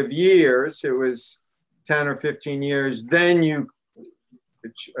period of years, it was 10 or 15 years, then you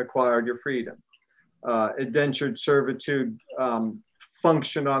acquired your freedom. Indentured servitude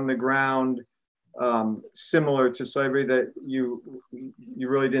functioned on the ground similar to slavery, that you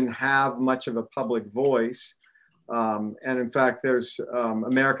really didn't have much of a public voice. And in fact, there's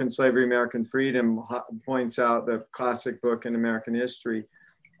American Slavery, American Freedom points out, the classic book in American history,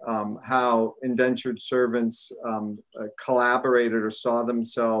 how indentured servants collaborated or saw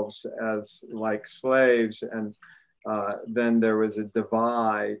themselves as like slaves, and then there was a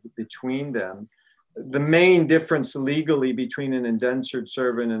divide between them. The main difference legally between an indentured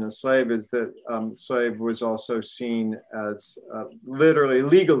servant and a slave is that slave was also seen as literally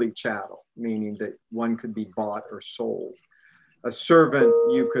legally chattel, meaning that one could be bought or sold. A servant,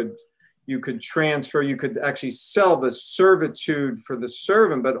 you could transfer, you could actually sell the servitude for the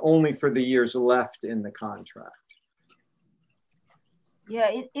servant, but only for the years left in the contract.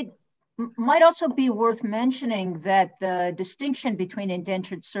 Yeah, it might also be worth mentioning that the distinction between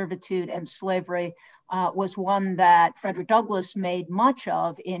indentured servitude and slavery was one that Frederick Douglass made much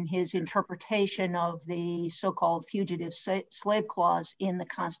of in his interpretation of the so-called fugitive slave clause in the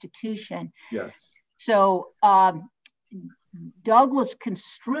Constitution. Yes. So Douglass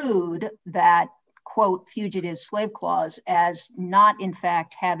construed that, quote, fugitive slave clause as not, in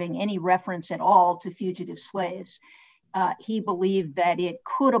fact, having any reference at all to fugitive slaves. He believed that it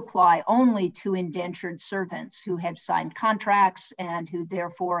could apply only to indentured servants who had signed contracts and who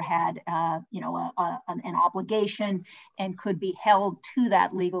therefore had, an obligation and could be held to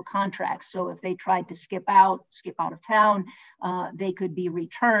that legal contract. So if they tried to skip out of town, they could be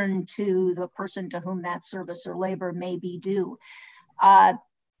returned to the person to whom that service or labor may be due. I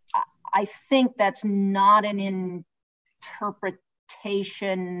think that's not an interpretation.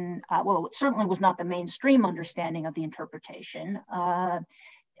 Well, it certainly was not the mainstream understanding of the interpretation.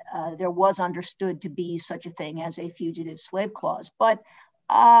 There was understood to be such a thing as a fugitive slave clause. But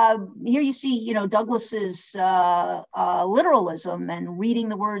here you see, Douglass's literalism and reading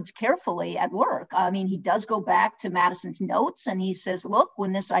the words carefully at work. I mean, he does go back to Madison's notes and he says, look,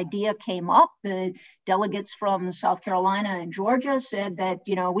 when this idea came up, the delegates from South Carolina and Georgia said that,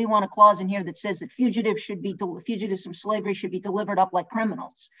 we want a clause in here that says that fugitives from slavery should be delivered up like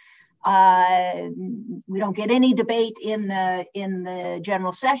criminals. We don't get any debate in the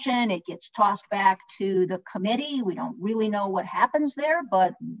general session. It gets tossed back to the committee. We don't really know what happens there,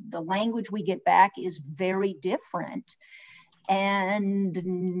 but the language we get back is very different. And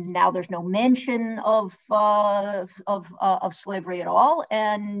now there's no mention of slavery at all.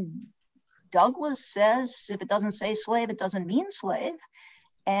 And Douglass says, if it doesn't say slave, it doesn't mean slave.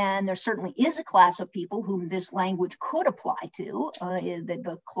 And there certainly is a class of people whom this language could apply to.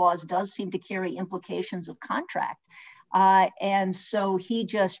 The clause does seem to carry implications of contract. And so he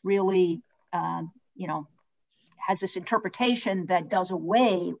just really, has this interpretation that does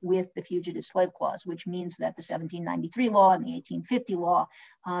away with the fugitive slave clause, which means that the 1793 law and the 1850 law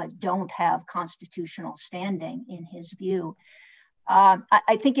don't have constitutional standing in his view.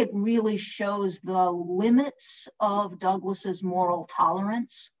 I think it really shows the limits of Douglass's moral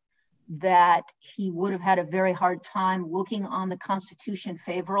tolerance, that he would have had a very hard time looking on the Constitution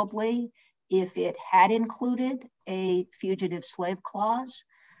favorably if it had included a fugitive slave clause.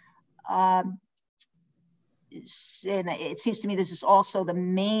 And it seems to me this is also the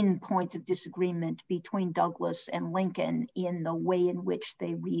main point of disagreement between Douglas and Lincoln in the way in which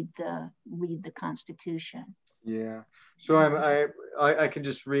they read the Constitution. Yeah. So I can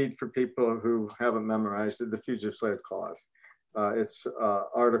just read for people who haven't memorized it, the Fugitive Slave Clause. It's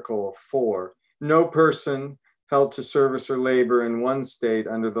Article 4. No person held to service or labor in one state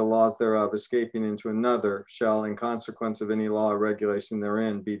under the laws thereof, escaping into another, shall, in consequence of any law or regulation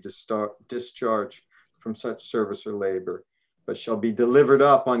therein, be discharged from such service or labor, but shall be delivered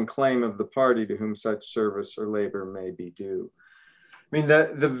up on claim of the party to whom such service or labor may be due. I mean,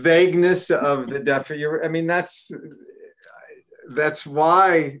 the vagueness of the definition, I mean, that's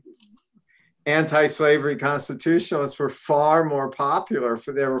why anti-slavery constitutionalists were far more popular.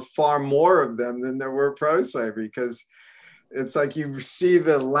 There were far more of them than there were pro-slavery, because it's like you see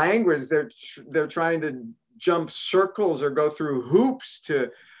the language, they're trying to jump circles or go through hoops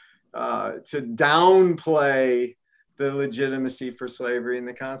to downplay the legitimacy for slavery in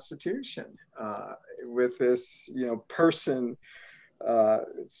the Constitution with this, person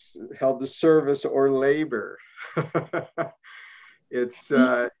it's held to service or labor. It's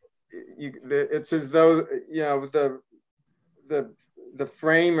as though the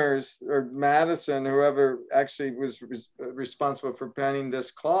framers, or Madison, whoever actually was responsible for penning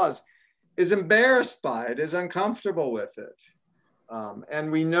this clause, is embarrassed by it, is uncomfortable with it.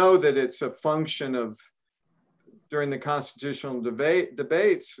 And we know that it's a function of, during the constitutional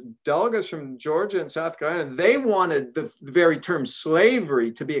debates, delegates from Georgia and South Carolina, they wanted the very term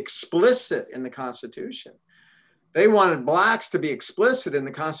slavery to be explicit in the Constitution. They wanted blacks to be explicit in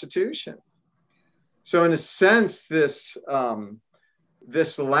the Constitution. So in a sense, this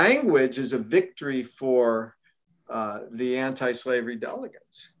language is a victory for the anti-slavery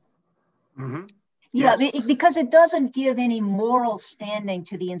delegates. Mm-hmm. Yeah, Yes. because it doesn't give any moral standing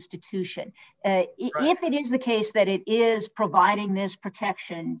to the institution. Right. If it is the case that it is providing this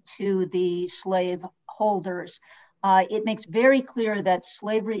protection to the slave holders, it makes very clear that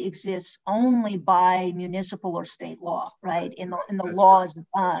slavery exists only by municipal or state law, right? In the That's laws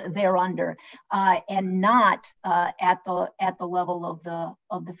thereunder, and not at the level of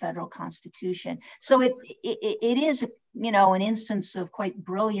the federal Constitution. So it is, an instance of quite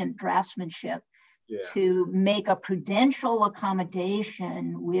brilliant draftsmanship. Yeah. To make a prudential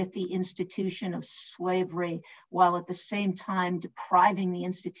accommodation with the institution of slavery, while at the same time depriving the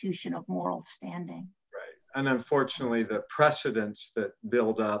institution of moral standing. Right, and unfortunately, the precedents that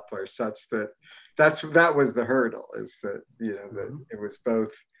build up are such that was the hurdle. Is that that it was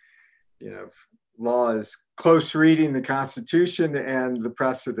both, law is close reading the Constitution and the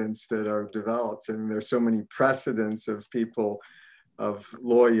precedents that are developed, and there's so many precedents of people, of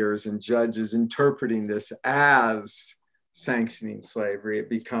lawyers and judges interpreting this as sanctioning slavery. It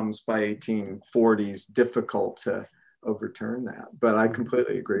becomes, by 1840s, difficult to overturn that. But I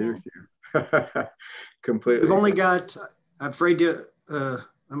completely agree with you. Completely. We've only got, I'm afraid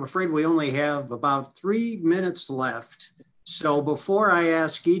we only have about 3 minutes left. So before I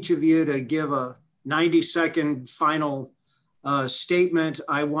ask each of you to give a 90-second final statement,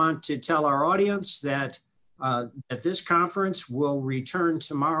 I want to tell our audience that this conference will return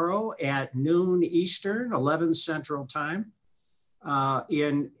tomorrow at noon Eastern, 11 Central Time.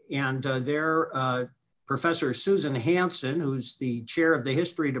 Professor Susan Hansen, who's the chair of the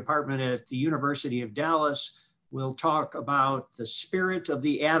history department at the University of Dallas, will talk about the spirit of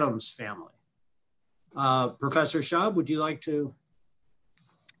the Addams family. Professor Schaub, would you like to?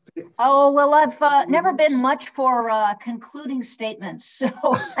 Oh, well, I've never been much for concluding statements. So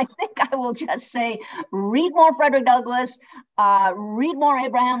I think I will just say, read more Frederick Douglass, read more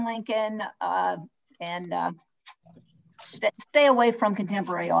Abraham Lincoln, and stay away from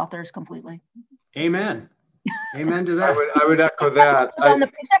contemporary authors completely. Amen. Amen to that. I would echo that.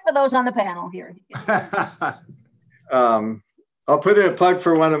 Except for those on the panel here. I'll put in a plug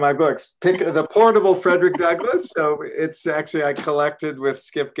for one of my books, Pick the Portable Frederick Douglass. So it's actually, I collected with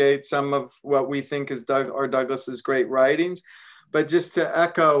Skip Gates some of what we think is Douglass's great writings. But just to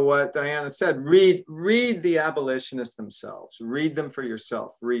echo what Diana said, read the abolitionists themselves. Read them for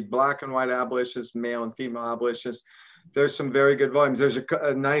yourself. Read black and white abolitionists, male and female abolitionists. There's some very good volumes. There's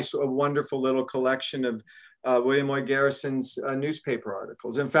a wonderful little collection of William Lloyd Garrison's newspaper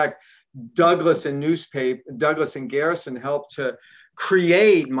articles. In fact, Douglass and Garrison helped to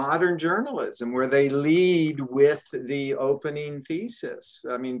create modern journalism, where they lead with the opening thesis.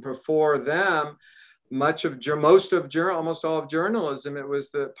 I mean, before them, almost all of journalism, it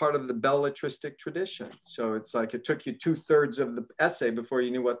was the part of the belletristic tradition. So it's like it took you 2/3 of the essay before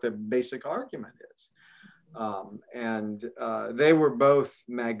you knew what the basic argument is. They were both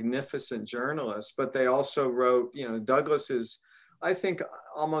magnificent journalists, but they also wrote, Douglas is, I think,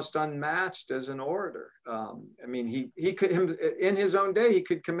 almost unmatched as an orator. I mean, he could, in his own day, he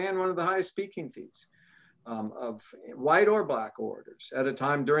could command one of the highest speaking fees of white or black orators at a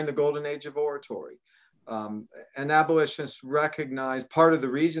time during the golden age of oratory. And abolitionists recognize part of the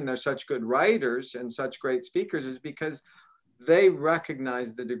reason they're such good writers and such great speakers is because they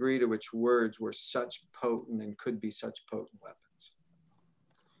recognize the degree to which words were such potent and could be such potent weapons.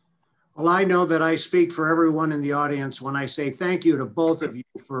 Well, I know that I speak for everyone in the audience when I say thank you to both of you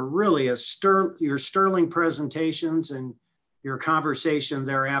for really your sterling presentations and your conversation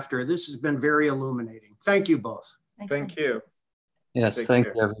thereafter. This has been very illuminating. Thank you both. Thank you. Yes, thank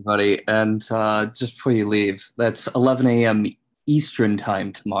you, everybody. And just before you leave, that's 11 a.m. Eastern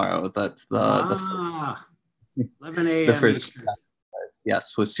time tomorrow. That's the 11 a.m. the first Eastern.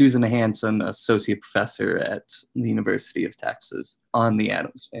 Yes, with Susan Hanson, associate professor at the University of Texas, on the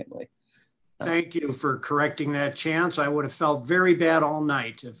Addams Family. Thank you for correcting that, Chance. I would have felt very bad all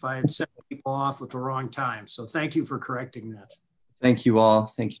night if I had sent people off with the wrong time. So thank you for correcting that. Thank you all.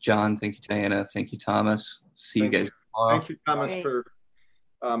 Thank you, John. Thank you, Diana. Thank you, Thomas. See you guys tomorrow. Thank you, Thomas, for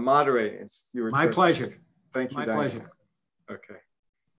moderating. My pleasure. Thank you, My Diana. pleasure. Okay.